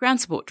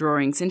ground support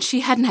drawings, and she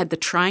hadn't had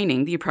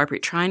the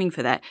appropriate training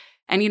for that.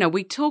 And,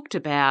 we talked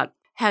about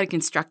how to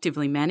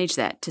constructively manage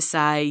that, to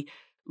say,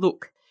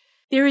 look,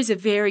 there is a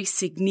very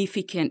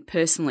significant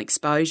personal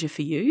exposure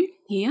for you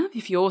here.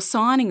 If you're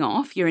signing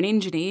off, you're an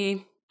engineer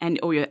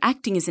or you're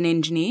acting as an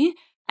engineer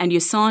and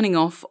you're signing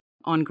off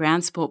on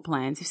ground support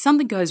plans. If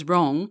something goes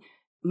wrong,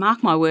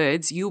 mark my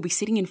words, you'll be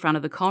sitting in front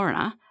of the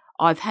coroner.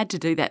 I've had to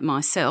do that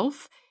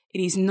myself.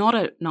 It is not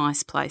a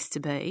nice place to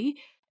be.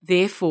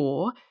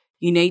 Therefore,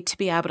 you need to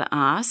be able to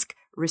ask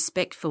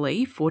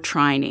respectfully for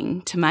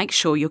training to make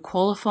sure you're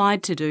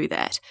qualified to do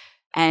that.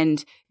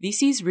 And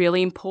this is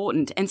really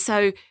important. And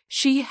so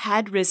she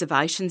had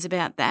reservations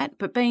about that,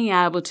 but being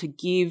able to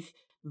give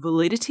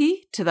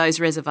validity to those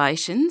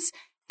reservations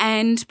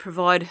and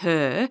provide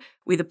her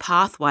with a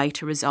pathway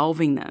to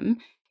resolving them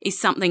is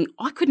something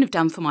I couldn't have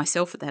done for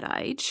myself at that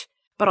age,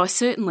 but I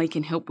certainly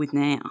can help with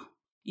now.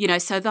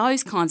 So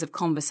those kinds of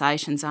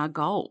conversations are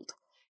gold.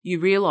 You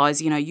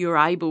realise, you're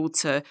able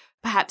to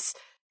perhaps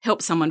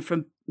help someone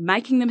from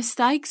making the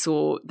mistakes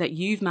or that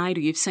you've made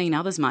or you've seen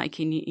others make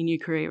in your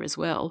career as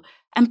well.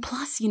 And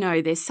plus,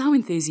 they're so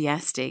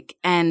enthusiastic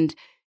and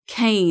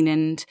keen,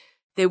 and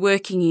they're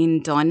working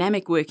in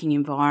dynamic working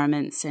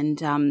environments, and,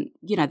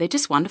 they're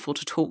just wonderful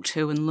to talk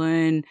to and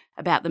learn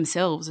about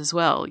themselves as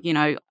well.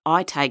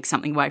 I take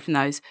something away from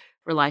those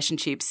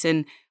relationships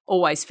and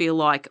always feel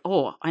like,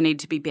 I need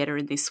to be better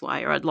in this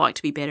way, or I'd like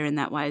to be better in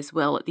that way as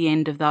well at the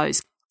end of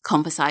those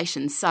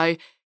conversations. So,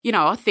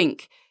 I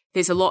think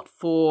there's a lot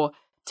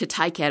to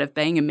take out of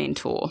being a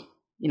mentor.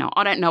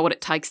 I don't know what it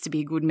takes to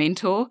be a good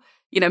mentor.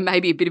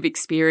 Maybe a bit of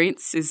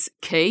experience is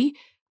key.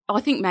 I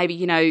think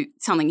maybe,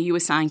 something you were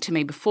saying to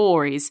me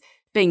before is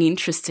being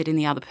interested in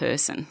the other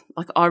person.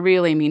 Like, I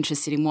really am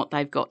interested in what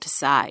they've got to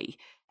say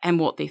and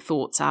what their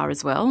thoughts are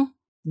as well.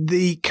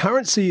 The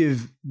currency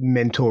of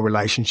mentor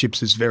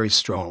relationships is very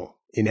strong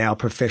in our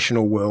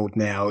professional world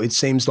now. It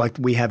seems like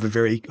we have a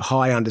very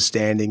high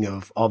understanding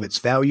of its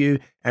value.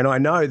 And I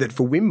know that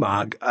for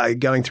Winmark,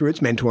 going through its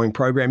mentoring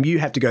program, you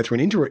have to go through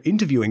an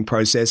interviewing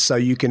process so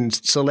you can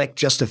select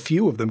just a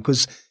few of them,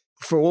 because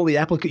for all the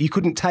applicants, you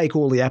couldn't take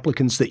all the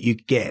applicants that you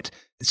get.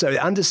 So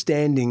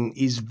understanding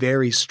is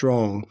very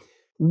strong.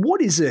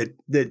 What is it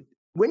that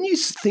when you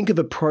think of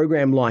a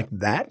program like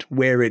that,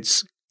 where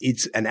it's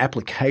an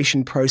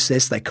application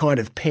process, they kind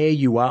of pair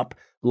you up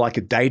like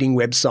a dating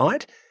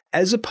website,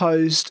 as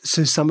opposed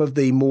to some of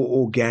the more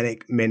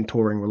organic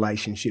mentoring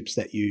relationships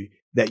that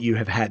you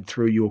have had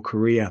through your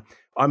career?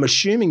 I'm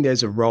assuming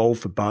there's a role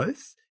for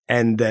both,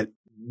 and that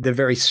the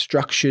very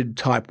structured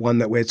type one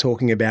that we're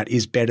talking about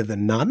is better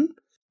than none.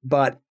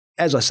 But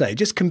as I say,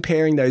 just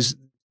comparing those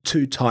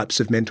two types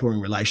of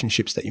mentoring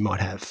relationships that you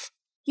might have.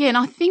 Yeah, and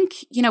I think,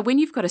 when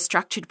you've got a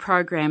structured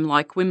program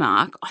like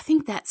Winmark, I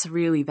think that's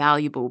really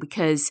valuable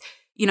because,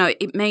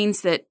 it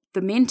means that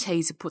the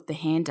mentees have put their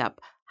hand up,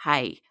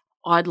 hey,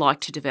 I'd like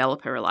to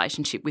develop a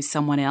relationship with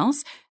someone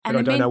else. And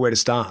I don't know where to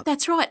start.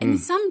 That's right. And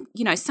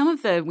some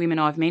of the women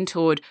I've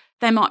mentored,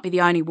 they might be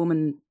the only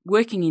woman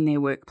working in their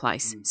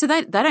workplace. So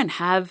they don't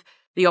have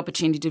the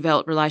opportunity to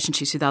develop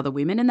relationships with other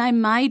women, and they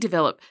may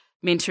develop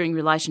mentoring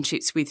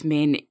relationships with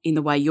men in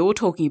the way you're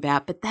talking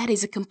about, but that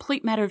is a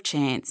complete matter of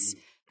chance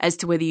as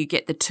to whether you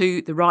get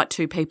the right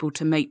two people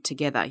to meet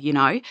together,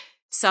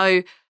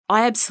 So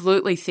I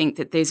absolutely think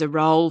that there's a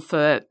role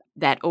for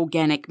that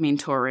organic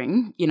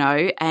mentoring,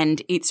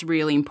 and it's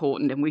really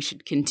important, and we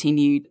should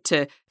continue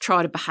to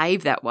try to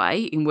behave that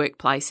way in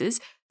workplaces.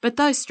 But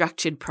those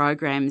structured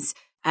programs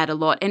add a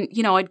lot. And,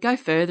 I'd go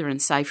further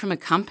and say from a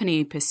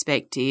company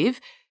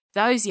perspective,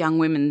 those young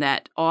women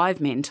that I've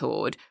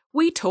mentored,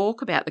 we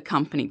talk about the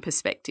company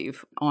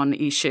perspective on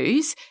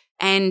issues.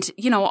 And,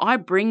 I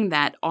bring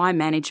that I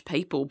manage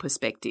people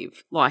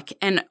perspective.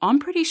 And I'm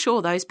pretty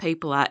sure those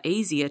people are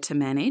easier to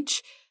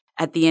manage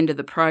at the end of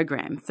the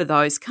program for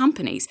those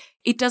companies.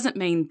 It doesn't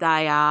mean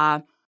they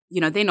are,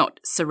 they're not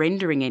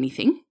surrendering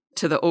anything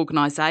to the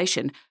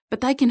organisation,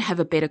 but they can have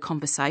a better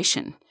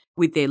conversation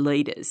with their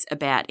leaders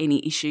about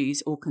any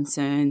issues or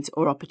concerns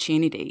or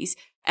opportunities.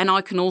 And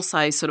I can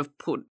also sort of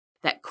put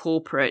that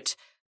corporate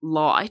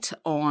light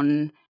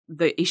on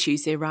the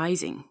issues they're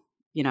raising.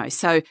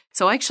 So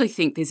I actually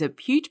think there's a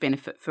huge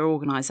benefit for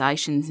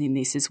organisations in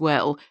this as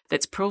well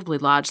that's probably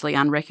largely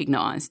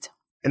unrecognised.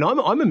 And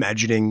I'm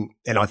imagining,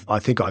 and I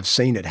think I've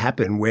seen it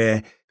happen,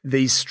 where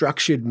these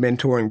structured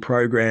mentoring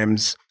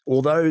programs,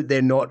 although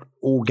they're not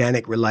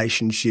organic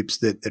relationships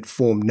that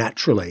form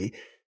naturally,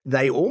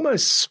 they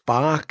almost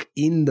spark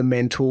in the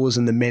mentors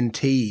and the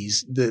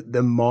mentees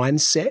the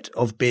mindset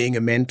of being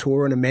a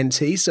mentor and a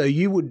mentee. So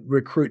you would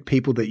recruit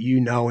people that you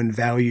know and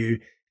value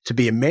to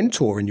be a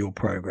mentor in your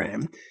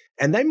program.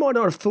 And they might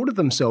not have thought of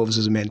themselves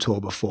as a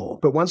mentor before,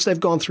 but once they've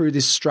gone through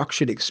this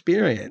structured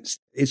experience,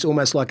 it's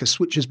almost like a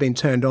switch has been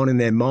turned on in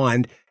their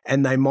mind,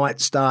 and they might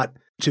start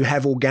to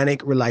have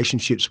organic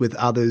relationships with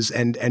others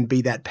and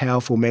be that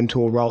powerful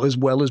mentor role, as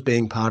well as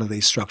being part of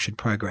these structured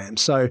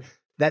programs. So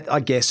that, I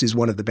guess, is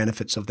one of the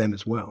benefits of them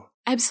as well.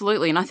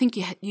 Absolutely. And I think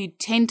you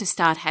tend to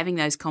start having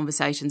those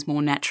conversations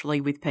more naturally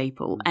with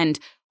people. And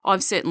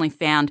I've certainly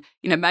found,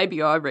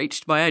 maybe I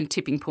reached my own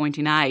tipping point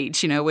in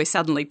age, where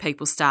suddenly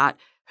people start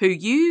who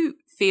you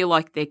feel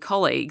like they're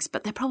colleagues,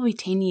 but they're probably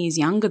 10 years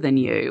younger than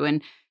you.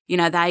 And,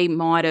 they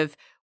might have,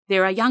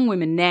 there are young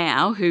women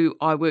now who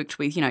I worked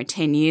with,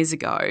 10 years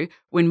ago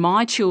when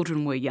my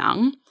children were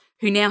young,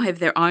 who now have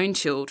their own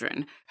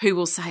children, who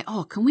will say,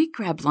 oh, can we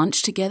grab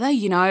lunch together,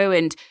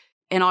 and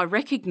I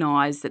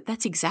recognise that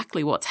that's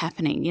exactly what's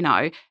happening,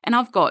 and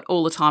I've got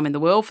all the time in the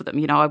world for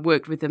them. I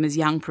worked with them as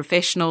young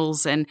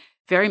professionals and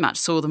very much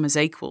saw them as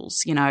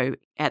equals,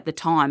 at the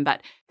time,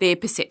 but their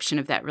perception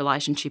of that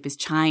relationship has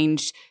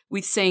changed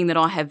with seeing that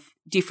I have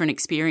different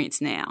experience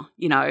now,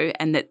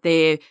 and that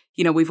they're,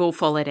 we've all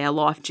followed our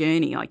life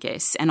journey, I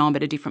guess, and I'm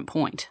at a different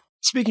point.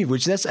 Speaking of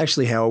which, that's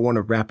actually how I want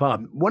to wrap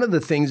up. One of the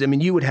things,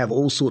 you would have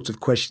all sorts of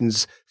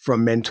questions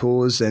from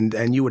mentors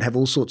and you would have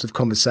all sorts of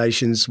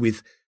conversations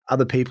with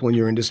other people in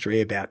your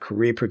industry about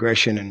career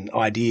progression and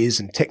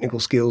ideas and technical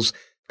skills.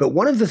 But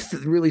one of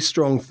the really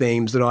strong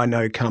themes that I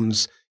know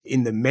comes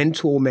in the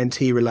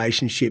mentor-mentee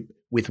relationship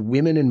with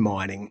women in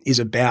mining is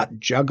about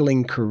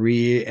juggling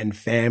career and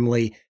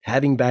family,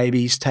 having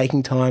babies,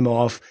 taking time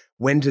off,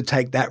 when to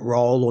take that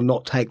role or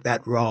not take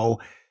that role.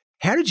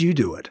 How did you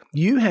do it?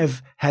 You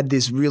have had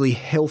this really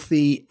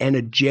healthy,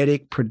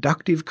 energetic,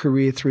 productive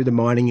career through the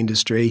mining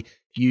industry.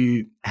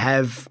 You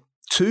have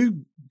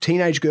 2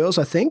 teenage girls,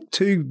 I think,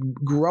 2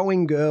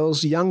 growing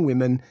girls, young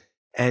women,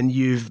 and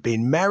you've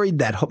been married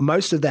that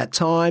most of that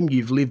time.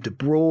 You've lived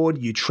abroad.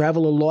 You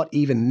travel a lot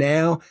even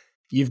now.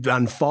 You've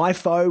done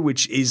FIFO,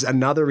 which is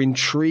another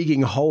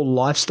intriguing whole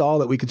lifestyle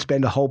that we could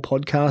spend a whole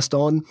podcast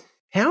on.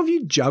 How have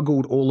you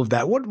juggled all of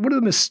that? What are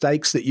the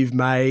mistakes that you've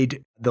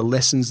made, the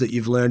lessons that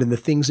you've learned, and the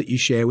things that you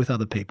share with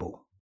other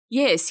people?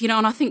 Yes,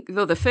 and I think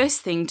the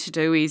first thing to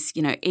do is,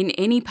 in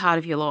any part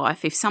of your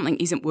life, if something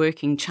isn't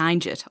working,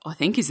 change it, I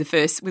think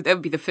that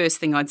would be the first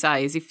thing I'd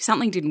say is if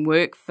something didn't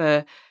work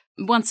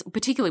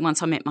particularly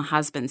once I met my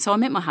husband. So I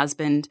met my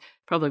husband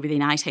probably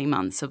within 18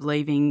 months of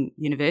leaving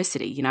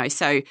university,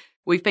 so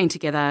we've been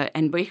together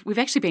and we've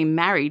actually been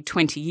married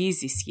 20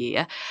 years this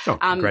year. Oh,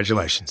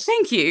 congratulations.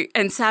 Thank you.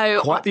 And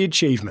so quite the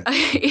achievement.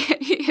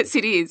 Yes,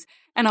 it is.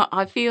 And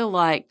I feel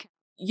like,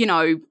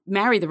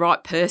 marry the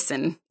right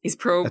person is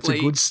probably that's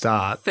a good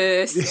start.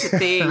 First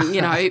thing,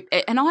 and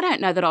I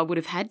don't know that I would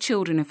have had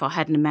children if I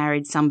hadn't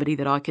married somebody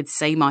that I could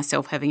see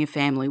myself having a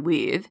family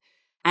with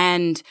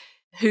and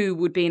who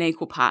would be an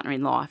equal partner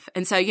in life.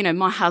 And so,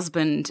 my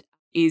husband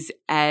is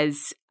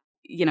as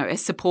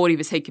supportive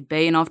as he could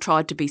be, and I've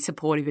tried to be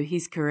supportive of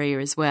his career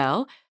as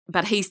well.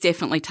 But he's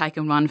definitely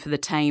taken one for the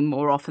team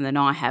more often than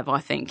I have, I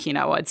think,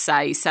 I'd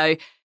say. So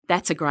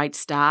that's a great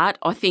start.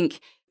 I think,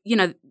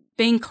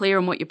 being clear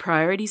on what your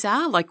priorities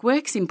are, like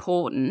work's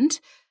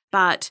important,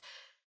 but,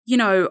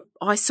 I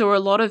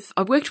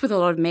worked with a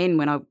lot of men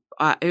when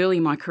early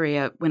in my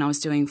career when I was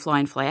doing fly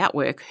in, fly out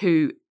work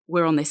who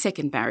were on their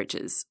second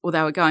marriages or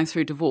they were going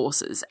through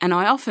divorces. And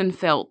I often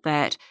felt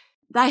that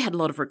they had a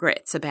lot of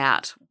regrets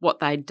about what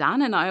they'd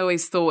done. And I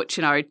always thought,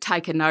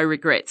 take a no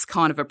regrets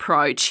kind of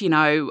approach,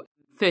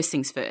 first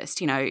things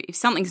first, if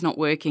something's not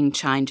working,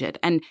 change it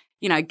and,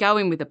 go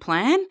in with a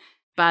plan.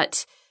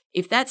 But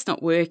if that's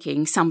not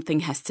working,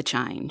 something has to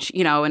change,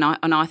 and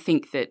I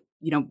think that,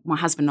 my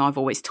husband and I have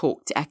always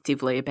talked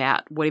actively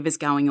about whatever's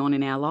going on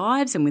in our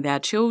lives and with our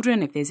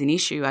children. If there's an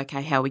issue,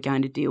 okay, how are we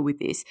going to deal with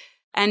this?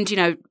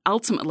 And,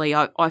 ultimately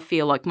I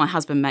feel like my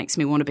husband makes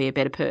me want to be a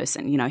better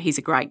person. He's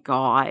a great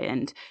guy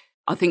and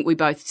I think we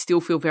both still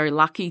feel very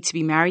lucky to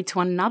be married to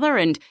one another.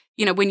 And,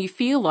 when you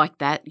feel like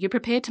that, you're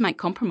prepared to make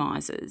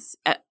compromises.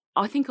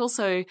 I think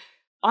also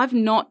I've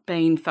not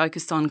been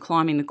focused on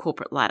climbing the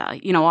corporate ladder.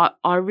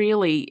 I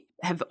really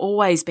have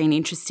always been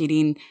interested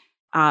in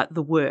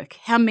the work.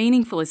 How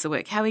meaningful is the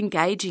work? How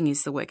engaging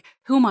is the work?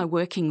 Who am I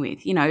working with?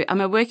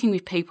 Am I working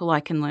with people I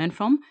can learn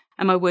from?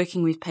 Am I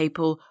working with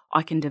people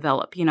I can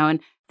develop? And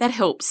that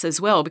helps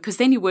as well because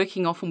then you're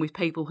working often with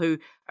people who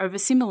are of a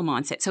similar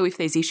mindset. So if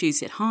there's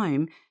issues at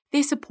home,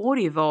 they're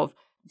supportive of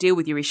deal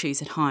with your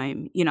issues at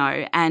home,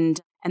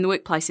 and the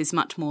workplace is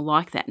much more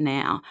like that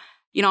now.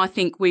 I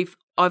think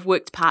I've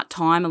worked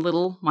part-time a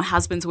little. My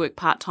husband's worked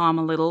part-time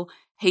a little.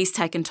 He's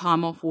taken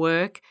time off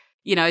work,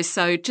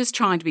 so just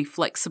trying to be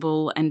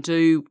flexible and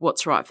do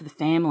what's right for the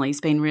family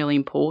has been really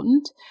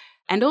important.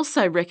 And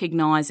also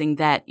recognising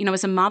that,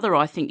 as a mother,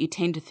 I think you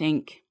tend to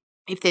think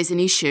if there's an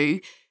issue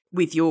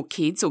with your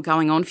kids or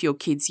going on for your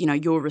kids,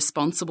 you're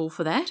responsible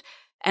for that.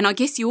 And I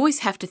guess you always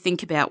have to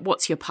think about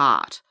what's your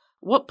part?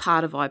 What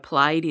part have I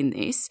played in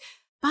this?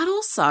 But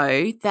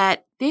also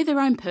that they're their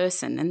own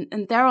person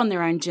and they're on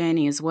their own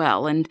journey as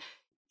well. And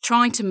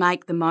trying to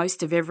make the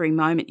most of every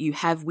moment you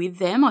have with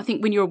them. I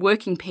think when you're a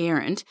working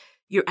parent,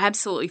 you're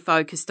absolutely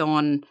focused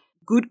on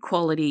good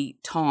quality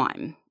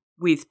time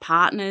with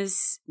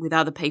partners, with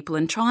other people,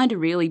 and trying to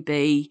really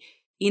be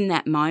in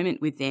that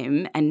moment with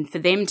them and for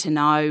them to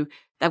know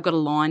they've got a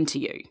line to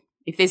you.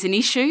 If there's an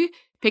issue,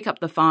 pick up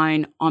the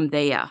phone, I'm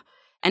there.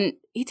 And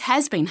it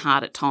has been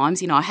hard at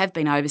times. I have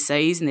been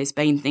overseas and there's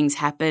been things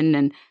happen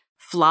and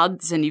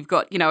floods, and you've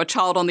got, a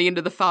child on the end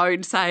of the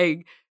phone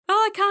saying, "Oh,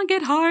 I can't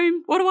get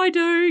home. What do I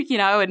do?"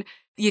 And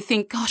you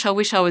think, gosh, I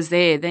wish I was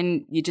there.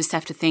 Then you just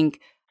have to think,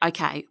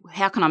 okay,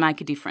 how can I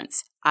make a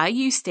difference? Are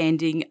you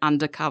standing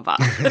undercover?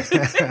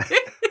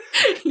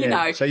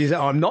 So you say,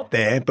 I'm not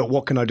there, but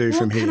what can I do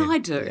from here? What can I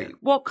do? Yeah.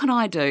 What can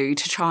I do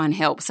to try and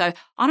help? So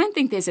I don't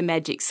think there's a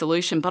magic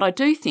solution, but I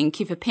do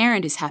think if a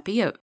parent is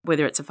happy,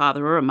 whether it's a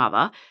father or a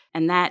mother,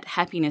 and that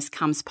happiness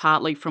comes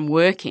partly from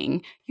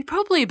working, you're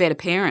probably a better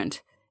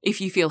parent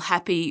if you feel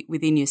happy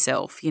within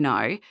yourself,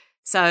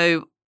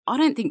 So I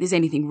don't think there's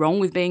anything wrong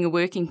with being a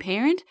working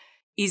parent.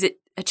 Is it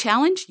a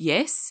challenge?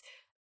 Yes.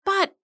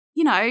 But,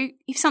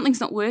 if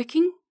something's not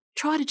working,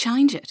 try to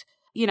change it.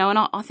 And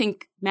I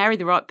think marry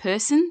the right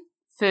person,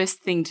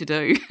 first thing to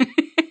do.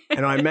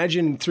 And I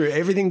imagine through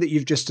everything that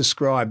you've just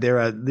described, there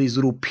are these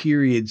little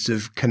periods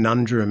of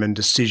conundrum and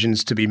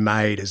decisions to be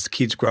made as the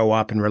kids grow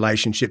up and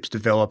relationships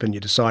develop, and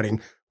you're deciding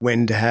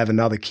when to have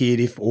another kid,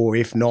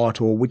 if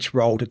not, or which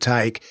role to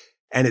take.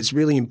 And it's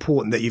really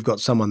important that you've got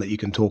someone that you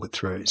can talk it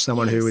through,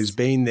 someone who has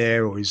been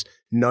there or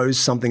knows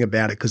something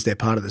about it because they're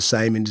part of the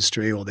same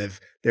industry, or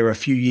they're a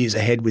few years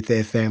ahead with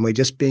their family.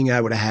 Just being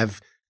able to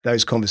have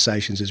those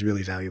conversations is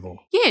really valuable.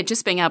 Yeah,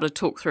 just being able to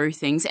talk through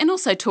things, and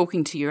also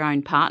talking to your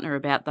own partner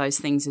about those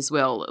things as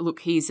well.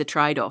 Look, here's the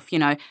trade-off,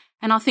 and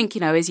I think,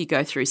 as you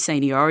go through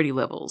seniority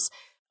levels,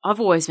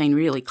 I've always been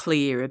really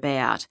clear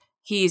about,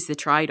 here's the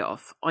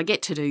trade-off. I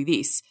get to do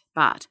this,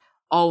 but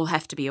I'll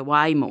have to be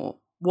away more.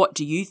 What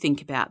do you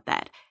think about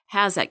that?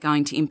 How's that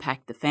going to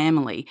impact the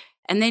family?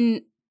 And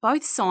then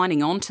both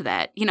signing on to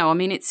that,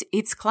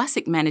 it's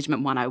classic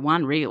management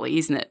 101 really,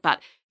 isn't it? But,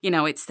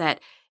 it's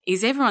that,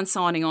 is everyone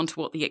signing on to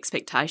what the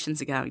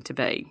expectations are going to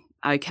be?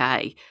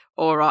 Okay,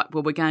 all right,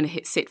 well, we're going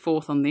to set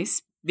forth on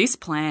this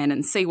plan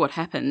and see what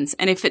happens.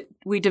 And if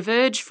we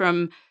diverge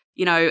from,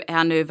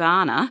 our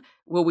nirvana,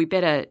 well, we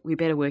better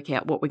work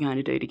out what we're going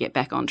to do to get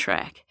back on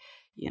track.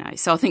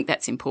 So I think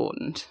that's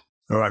important.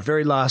 All right,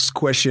 very last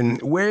question.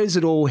 Where is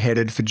it all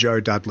headed for Jo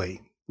Dudley?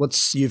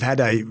 You've had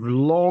a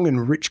long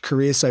and rich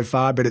career so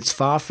far, but it's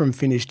far from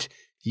finished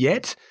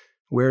yet.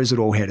 Where is it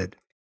all headed?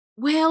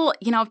 Well,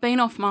 I've been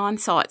off mine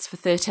sites for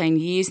 13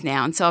 years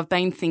now, and so I've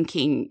been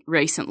thinking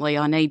recently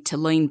I need to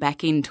lean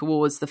back in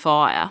towards the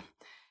fire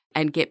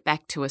and get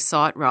back to a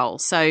site role.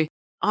 So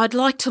I'd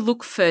like to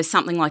look for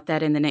something like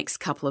that in the next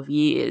couple of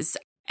years.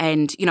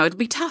 And, it'll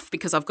be tough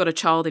because I've got a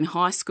child in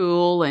high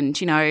school and,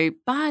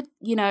 but,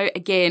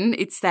 again,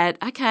 it's that,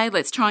 okay,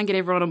 let's try and get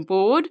everyone on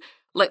board.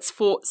 Let's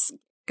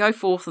go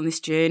forth on this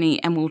journey,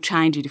 and we'll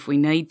change it if we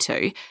need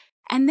to.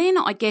 And then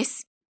I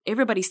guess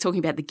everybody's talking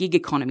about the gig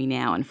economy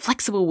now and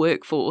flexible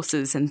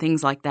workforces and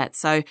things like that.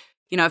 So,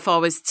 if I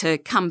was to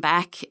come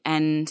back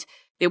and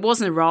there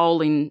wasn't a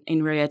role in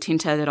Rio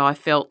Tinto that I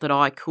felt that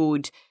I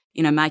could,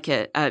 make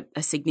a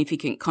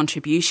significant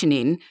contribution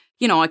in,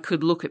 I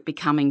could look at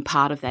becoming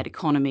part of that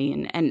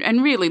economy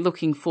and really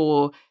looking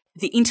for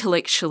the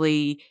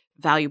intellectually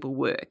valuable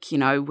work,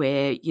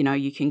 where,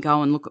 you can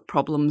go and look at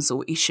problems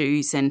or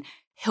issues and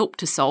help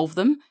to solve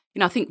them.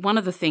 I think one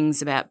of the things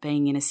about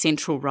being in a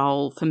central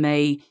role for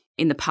me,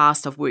 in the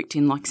past I've worked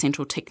in like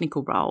central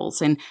technical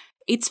roles, and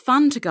it's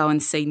fun to go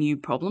and see new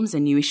problems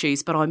and new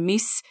issues, but I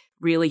miss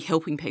really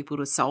helping people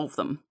to solve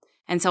them.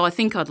 And so I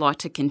think I'd like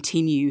to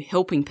continue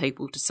helping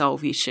people to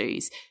solve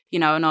issues,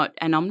 and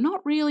I'm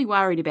not really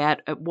worried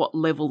about at what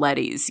level that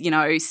is,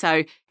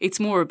 so it's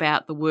more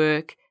about the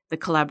work, the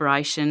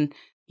collaboration,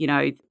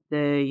 and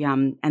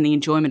the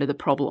enjoyment of the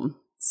problem.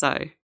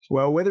 So.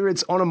 Well, whether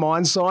it's on a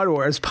mine site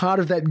or as part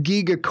of that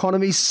gig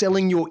economy,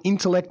 selling your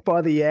intellect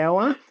by the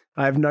hour,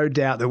 I have no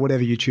doubt that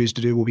whatever you choose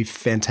to do will be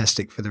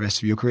fantastic for the rest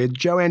of your career.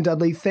 Joanne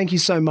Dudley, thank you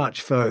so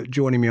much for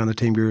joining me on the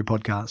Team Guru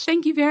podcast.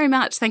 Thank you very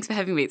much. Thanks for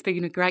having me. It's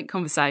been a great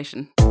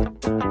conversation.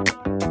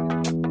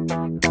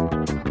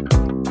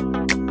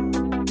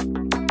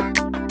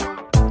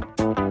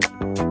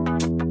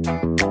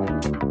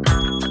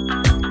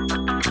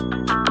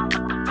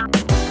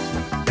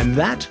 And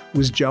that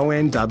was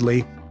Joanne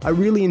Dudley. I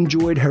really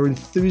enjoyed her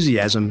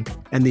enthusiasm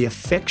and the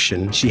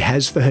affection she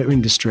has for her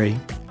industry.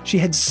 She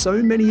had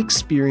so many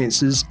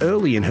experiences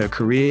early in her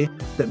career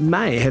that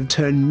may have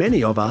turned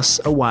many of us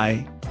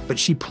away, but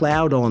she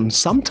ploughed on,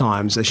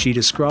 sometimes, as she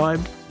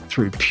described,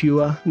 through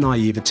pure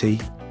naivety.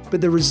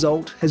 But the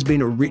result has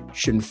been a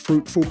rich and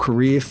fruitful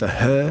career for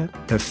her,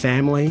 her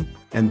family,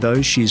 and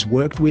those she's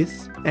worked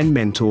with and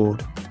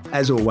mentored.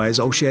 As always,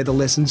 I'll share the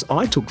lessons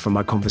I took from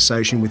my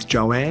conversation with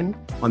Joanne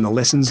on the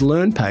Lessons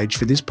Learned page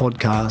for this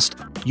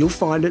podcast. You'll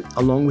find it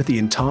along with the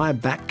entire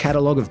back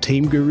catalogue of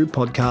Team Guru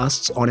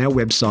podcasts on our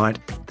website.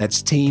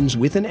 That's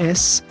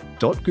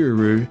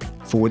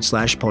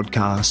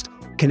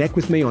teams.guru/podcast. Connect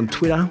with me on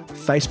Twitter,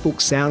 Facebook,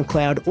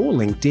 SoundCloud, or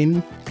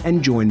LinkedIn,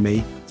 and join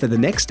me for the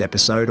next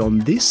episode on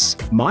this,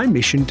 my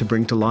mission to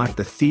bring to life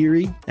the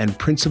theory and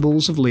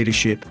principles of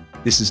leadership.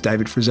 This is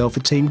David Frizzell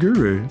for Team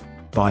Guru.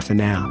 Bye for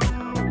now.